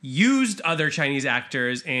used other Chinese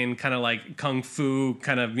actors in kind of like kung fu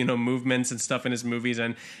kind of, you know, movements and stuff in his movies.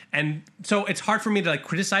 And so it's hard for me to like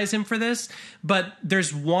criticize him for this, but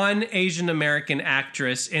there's one Asian American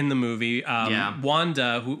actress in the movie,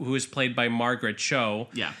 Wanda, who is played by Margaret Cho.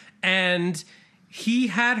 Yeah. And he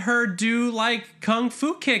had her do like kung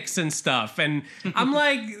fu kicks and stuff, and I'm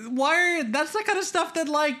like, that's the kind of stuff that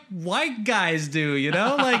like white guys do, you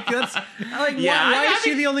know? Like that's like why is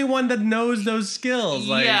she the only one that knows those skills?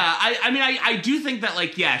 Like, I do think that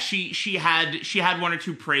like she had one or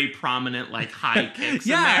two pretty prominent like high kicks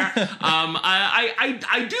in there.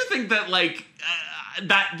 I do think that like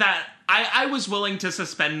that I was willing to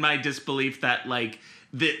suspend my disbelief that like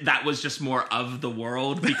that was just more of the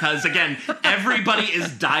world, because again, everybody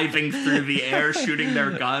is diving through the air shooting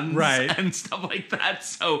their guns and stuff like that.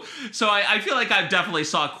 So I feel like I've definitely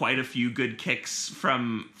saw quite a few good kicks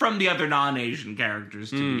from the other non-Asian characters,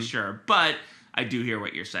 to be sure. But I do hear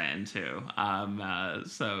what you're saying too.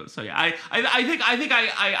 So yeah, I think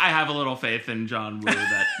I have a little faith in John Woo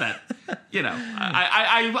that you know,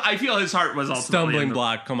 I feel his heart was ultimately stumbling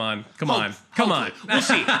block. Come on. We'll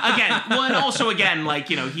see. Again, well, and also again, like,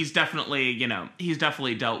 you know, he's definitely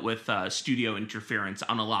dealt with studio interference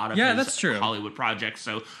on a lot of his Hollywood projects.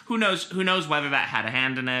 So who knows whether that had a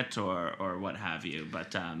hand in it or what have you.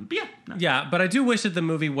 But yeah. No. Yeah, but I do wish that the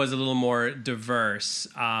movie was a little more diverse.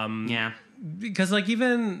 Because like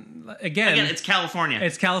even again it's California.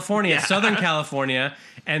 It's Southern California,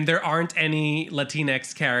 and there aren't any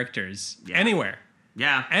Latinx characters anywhere.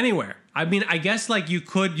 Yeah. Anywhere. I mean, I guess like you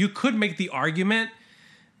could make the argument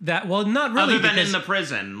that, well, not really, other than in the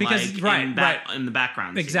prison, because like in the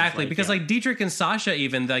background. Exactly, because like Dietrich and Sasha,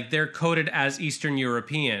 even like they're coded as Eastern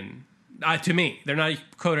European. To me, they're not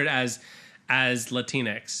coded as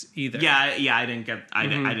Latinx either. Yeah, I didn't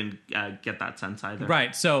get that sense either.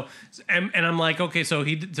 Right. So, and I'm like, okay, so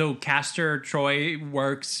Castor Troy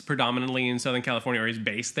works predominantly in Southern California, or he's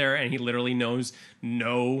based there, and he literally knows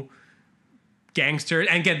no gangster.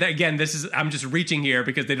 And again, this is, I'm just reaching here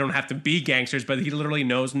because they don't have to be gangsters, but he literally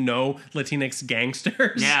knows no Latinx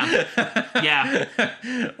gangsters. Yeah.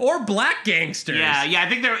 Or black gangsters. I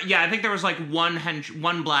think there was like one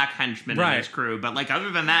black henchman in his crew, but like other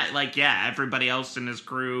than that, like everybody else in his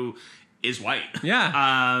crew is white.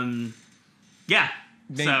 Yeah.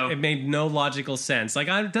 So it made no logical sense. Like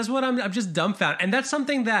I'm just dumbfounded, and that's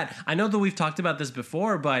something that I know that we've talked about this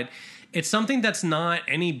before, but it's something that's not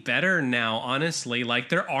any better now, honestly. Like,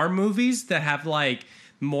 there are movies that have, like,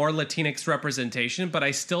 more Latinx representation, but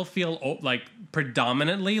I still feel, like,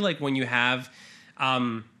 predominantly, like, when you have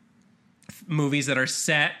movies that are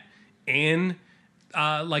set in,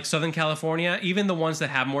 like, Southern California, even the ones that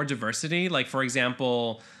have more diversity, like, for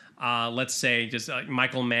example, let's say just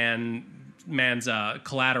Michael Mann's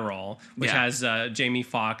Collateral, which has Jamie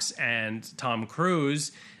Foxx and Tom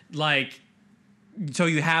Cruise, like... So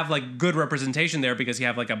you have like good representation there because you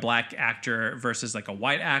have like a black actor versus like a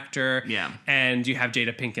white actor. Yeah. And you have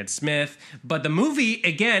Jada Pinkett Smith. But the movie,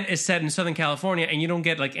 again, is set in Southern California, and you don't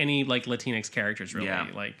get like any like Latinx characters really. Yeah.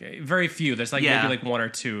 Like very few. There's like maybe like one or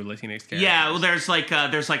two Latinx characters. Yeah, well there's like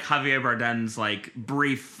Javier Bardem's like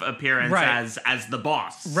brief appearance as the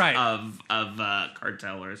boss of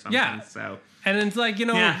Cartel or something. Yeah. So and it's like, you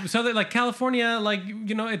know, so that like California, like,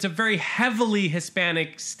 you know, it's a very heavily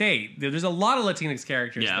Hispanic state. There's a lot of Latinx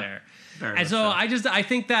characters there. And so I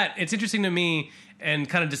think that it's interesting to me and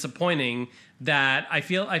kind of disappointing that I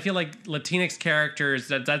feel like Latinx characters,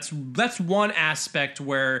 that's one aspect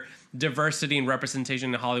where diversity and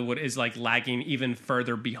representation in Hollywood is like lagging even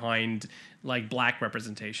further behind like black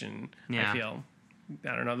representation. I feel.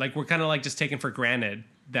 I don't know. Like we're kind of like just taken for granted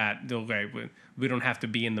that we don't have to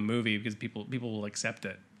be in the movie because people will accept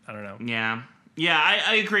it. I don't know. Yeah,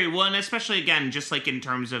 I agree. Well, and especially again, just like in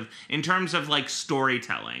terms of like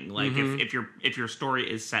storytelling, like if your story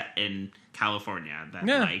is set in California, then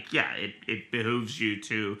it behooves you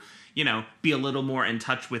to be a little more in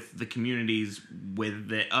touch with the communities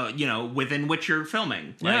within which you're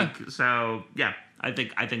filming. So I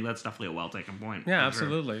think that's definitely a well taken point. Yeah,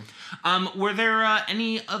 absolutely. Sure. Were there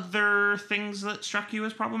any other things that struck you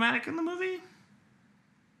as problematic in the movie?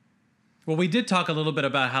 Well, we did talk a little bit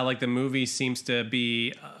about how like the movie seems to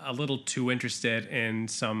be a little too interested in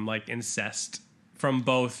some like incest from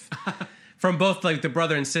both like the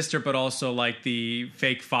brother and sister, but also like the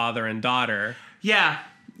fake father and daughter. Yeah,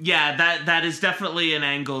 that is definitely an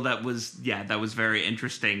angle that was very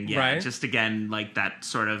interesting. Yeah, right? Just again like that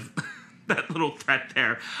sort of that little threat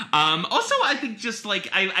there. Also, I think just like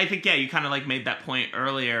I think you kind of like made that point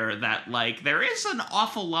earlier that like there is an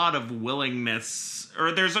awful lot of willingness.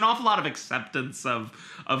 Or there's an awful lot of acceptance of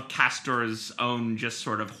Castor's own just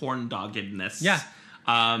sort of horn-doggedness. Yeah.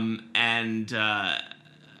 And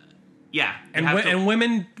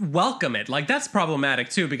women welcome it. Like, that's problematic,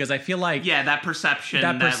 too, because I feel like... Yeah, that perception,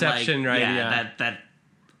 right, yeah. That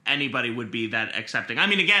anybody would be that accepting. I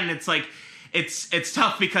mean, again, it's like... It's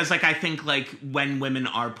tough because, like, I think, like, when women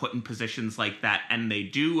are put in positions like that and they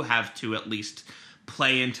do have to at least...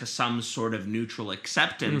 play into some sort of neutral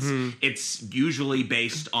acceptance, it's usually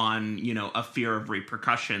based on, a fear of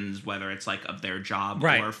repercussions, whether it's like of their job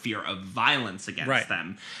or fear of violence against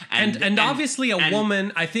them. And obviously a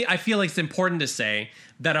woman, I feel like it's important to say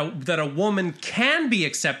that a woman can be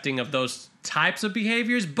accepting of those types of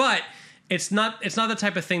behaviors, but it's not the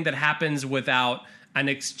type of thing that happens without an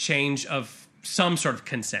exchange of some sort of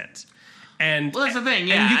consent. And well, that's the thing,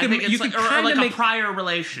 yeah. You can, I think it's a prior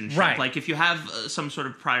relationship. Right. Like if you have some sort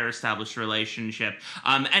of prior established relationship.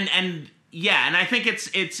 And I think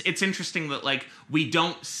it's interesting that like we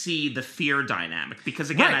don't see the fear dynamic because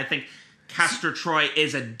again, I think Castor Troy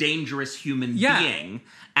is a dangerous human being.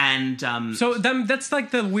 And so that's like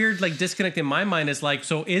the weird like disconnect in my mind is like,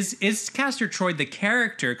 so is Castor Troy the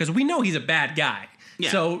character? Because we know he's a bad guy. Yeah.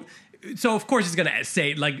 So of course he's gonna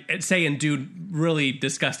say and do really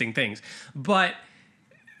disgusting things. But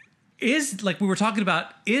is like we were talking about,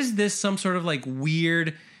 is this some sort of like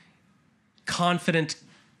weird, confident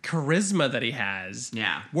charisma that he has?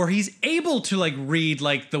 Yeah. Where he's able to like read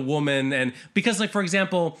like the woman and because like for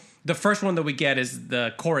example, the first one that we get is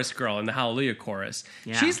the chorus girl in the Hallelujah chorus.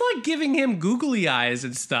 Yeah. She's like giving him googly eyes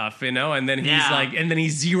and stuff, and then he's like and then he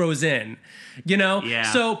zeroes in.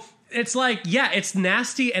 Yeah. So it's like, it's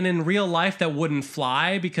nasty, and in real life that wouldn't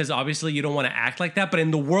fly because obviously you don't want to act like that. But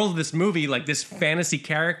in the world of this movie, like this fantasy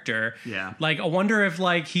character, like I wonder if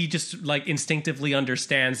like he just like instinctively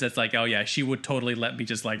understands that's like, oh yeah, she would totally let me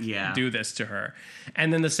just like do this to her.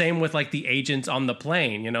 And then the same with like the agent on the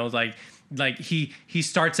plane, like he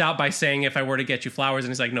starts out by saying, if I were to get you flowers,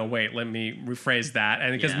 and he's like, no, wait, let me rephrase that.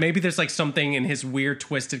 And because maybe there's like something in his weird,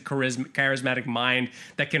 twisted, charismatic mind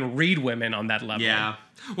that can read women on that level. Yeah.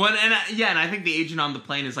 Well, and I think the agent on the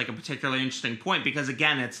plane is like a particularly interesting point because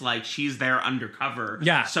again, it's like she's there undercover.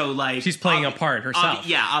 Yeah. So like she's playing a part herself.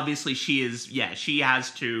 Obviously she is. Yeah, she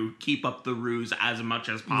has to keep up the ruse as much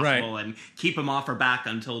as possible and keep him off her back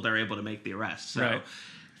until they're able to make the arrest. So. Right.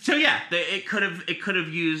 So yeah, it could have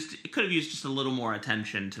used just a little more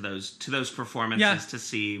attention to those performances to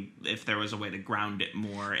see if there was a way to ground it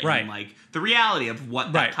more in like the reality of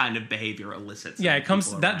what that kind of behavior elicits. Yeah, it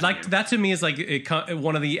comes that to me is like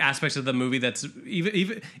one of the aspects of the movie that's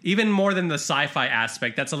even more than the sci-fi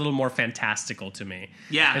aspect. That's a little more fantastical to me.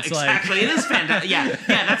 Yeah, it's exactly. Like, it is fantastic. Yeah,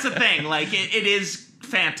 that's the thing. Like it is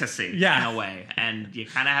fantasy in a way, and you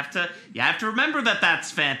kind of have to remember that that's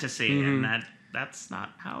fantasy and that. That's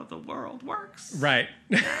not how the world works. Right.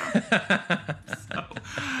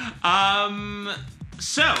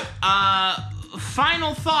 So,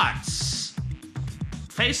 final thoughts.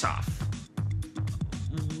 Face Off.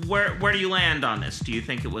 Where do you land on this? Do you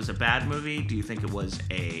think it was a bad movie? Do you think it was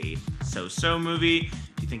a so-so movie?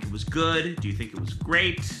 Do you think it was good? Do you think it was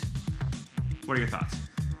great? What are your thoughts?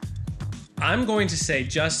 I'm going to say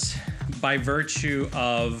just by virtue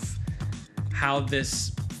of how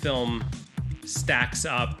this film stacks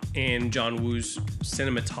up in John Woo's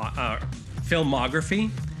filmography,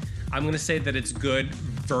 I'm going to say that it's good,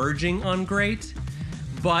 verging on great,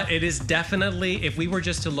 but it is definitely, if we were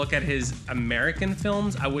just to look at his American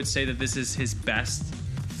films, I would say that this is his best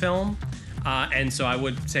film, and so I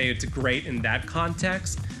would say it's great in that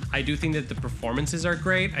context. I do think that the performances are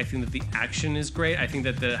great. I think that the action is great. I think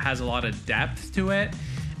that it has a lot of depth to it.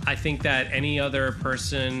 I think that any other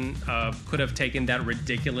person could have taken that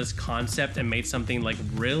ridiculous concept and made something like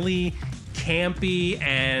really campy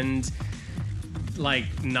and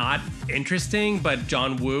like not interesting, but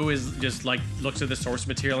John Woo is just like looks at the source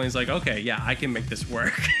material and he's like, okay, yeah, I can make this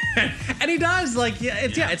work. And he does. Like,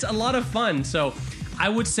 it's a lot of fun. So I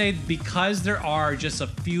would say because there are just a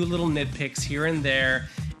few little nitpicks here and there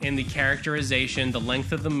in the characterization, the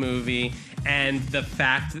length of the movie, and the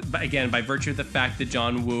fact, again, by virtue of the fact that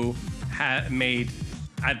John Woo made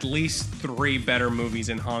at least 3 better movies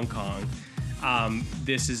in Hong Kong,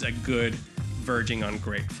 this is a good verging on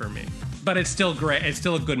great for me. But it's still great. It's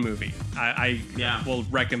still a good movie. I will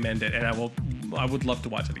recommend it, and I would love to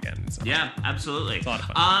watch it again. So. Yeah, absolutely. It's a lot of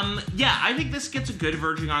fun. Yeah, I think this gets a good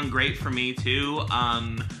verging on great for me too.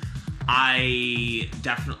 I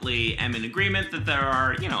definitely am in agreement that there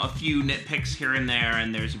are, a few nitpicks here and there,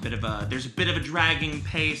 and there's a bit of a dragging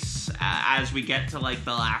pace as we get to like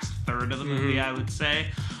the last third of the movie, I would say.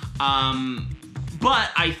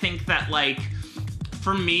 But I think that like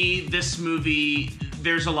for me, this movie,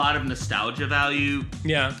 there's a lot of nostalgia value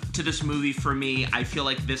to this movie for me. I feel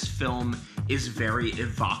like this film is very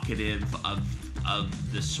evocative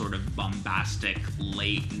of this sort of bombastic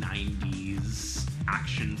late 90s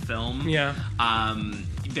action film.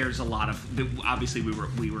 There's a lot of, obviously we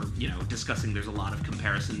were discussing, there's a lot of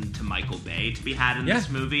comparison to Michael Bay to be had in this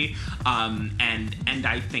movie. And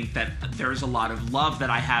I think that there's a lot of love that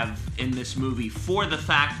I have in this movie for the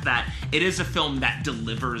fact that it is a film that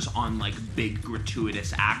delivers on like big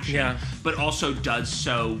gratuitous action, but also does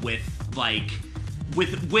so with like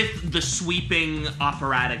with the sweeping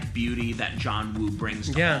operatic beauty that John Woo brings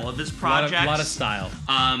to all of his projects. A lot of style.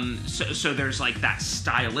 So there's like that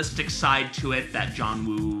stylistic side to it that John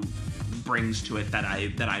Woo brings to it that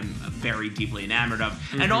I'm very deeply enamored of.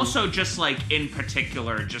 And also just like in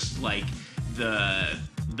particular, just like the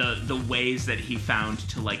ways that he found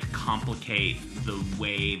to like complicate the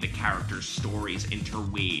way the characters' stories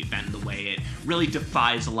interweave, and the way it really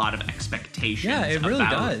defies a lot of expectations. Yeah, it really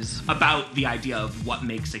does. About the idea of what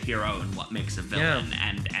makes a hero and what makes a villain.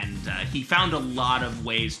 And he found a lot of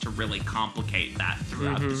ways to really complicate that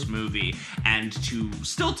throughout this movie, and to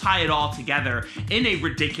still tie it all together in a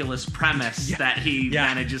ridiculous premise that he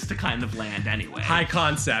manages to kind of land anyway. High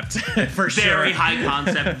concept, for sure. Very high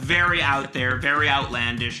concept, very out there, very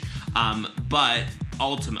outlandish, but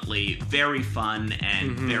ultimately very fun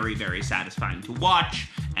and very, very satisfying to watch.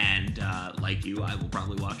 And like you, I will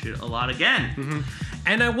probably watch it a lot again.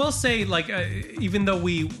 And I will say, like, even though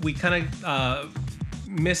we kind of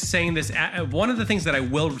miss saying this, one of the things that I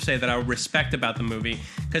will say that I respect about the movie,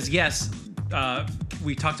 because yes,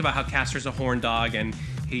 we talked about how Castor's a horn dog and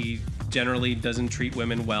he generally doesn't treat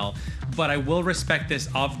women well, but I will respect this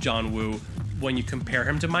of John Woo when you compare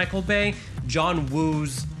him to Michael Bay. John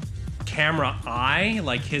Woo's camera eye,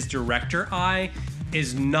 like his director eye,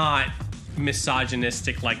 is not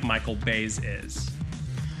misogynistic like Michael Bay's is.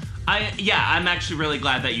 I'm actually really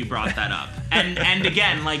glad that you brought that up. And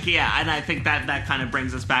again, like, and I think that kind of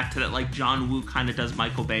brings us back to that, like, John Woo kind of does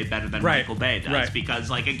Michael Bay better than Michael Bay does, because,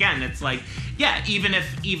 like, again, it's like, even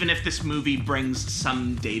if this movie brings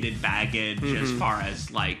some dated baggage as far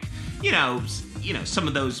as, like, some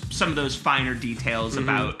of those finer details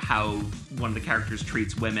about how one of the characters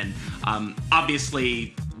treats women.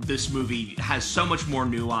 Obviously, this movie has so much more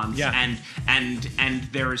nuance, and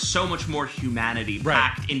there is so much more humanity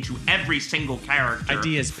packed into every single character.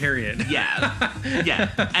 Ideas, period.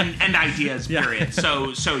 And ideas, period.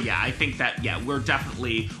 So I think that we're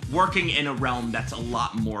definitely working in a realm that's a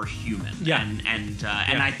lot more human. And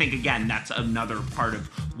I think again that's another part of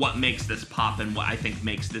what makes this pop, and what I think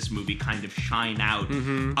makes this movie kind of shine out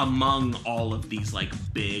among all of these like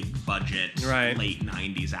big budget late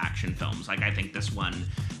 90s action films. Like, I think this one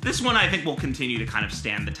I think will continue to kind of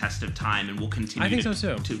stand the test of time, and will continue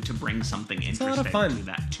to bring something interesting a lot of fun.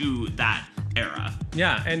 to that era.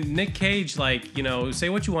 Yeah, and Nick Cage, like, say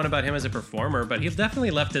what you want about him as a performer, but he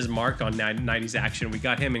definitely left his mark on 90s action. We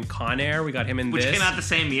got him in Con Air, we got him in Which this. came out the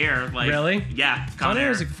same year. Like, really? Yeah, Con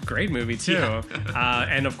Air is a great movie too.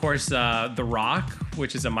 And of course, The Rock,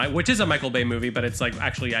 which is a Michael Bay movie, but it's like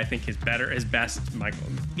actually I think his best Michael.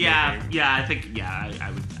 I think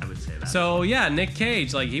I would say that. So Nick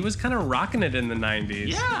Cage, like, he was kind of rocking it in the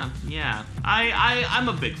 90s. I'm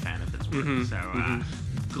a big fan of his work.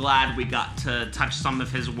 Glad we got to touch some of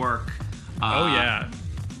his work.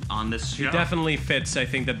 On this show. He definitely fits, I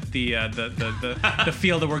think, that the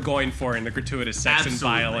feel that we're going for in the gratuitous sex and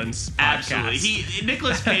violence podcast.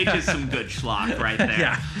 Nicolas Cage is some good schlock right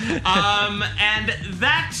there. And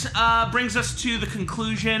that brings us to the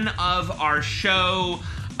conclusion of our show.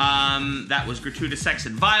 That was Gratuitous Sex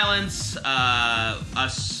and Violence.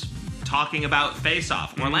 Us talking about Face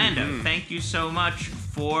Off. Orlando, thank you so much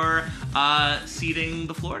for ceding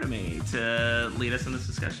the floor to me to lead us in this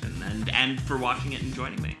discussion, and for watching it and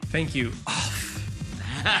joining me. Thank you.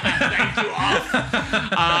 Thank you all.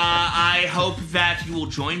 I hope that you will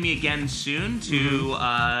join me again soon to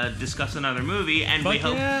discuss another movie, and we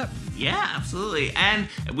hope. Yeah, absolutely. And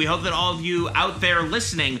we hope that all of you out there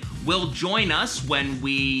listening will join us when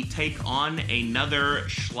we take on another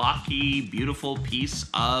schlocky, beautiful piece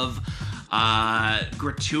of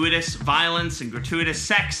gratuitous violence and gratuitous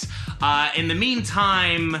sex. In the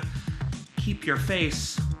meantime, keep your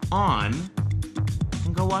face on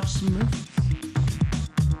and go watch some movies.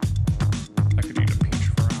 I could eat a peach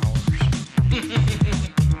for hours.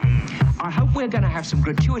 I hope we're going to have some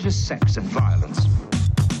gratuitous sex and violence.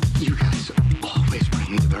 You guys always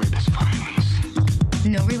bring me the very best violence.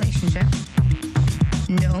 No relationship.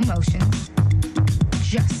 No emotions.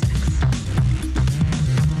 Just sex.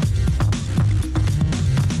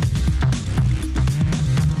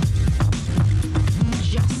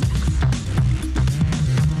 Just sex.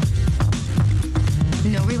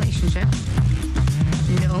 No relationship.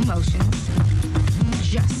 No emotions.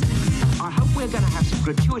 Just sex. I hope we're going to have some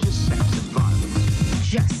gratuitous sex and violence.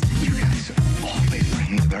 Just sex. You guys always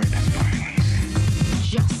bring me the very best violence.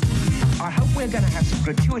 Just sex. I hope we're going to have some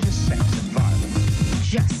gratuitous sex and violence.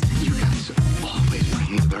 Just sex. You guys always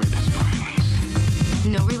bring me the very best violence.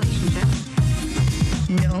 No relationship.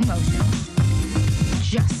 No emotions.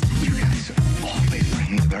 Just sex. You guys always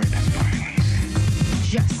bring me the very best violence.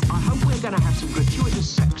 Just sex. I hope we're going to have some gratuitous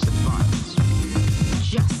sex and violence.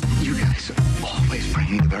 Just sex. You guys always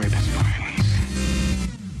bring me the very best violence.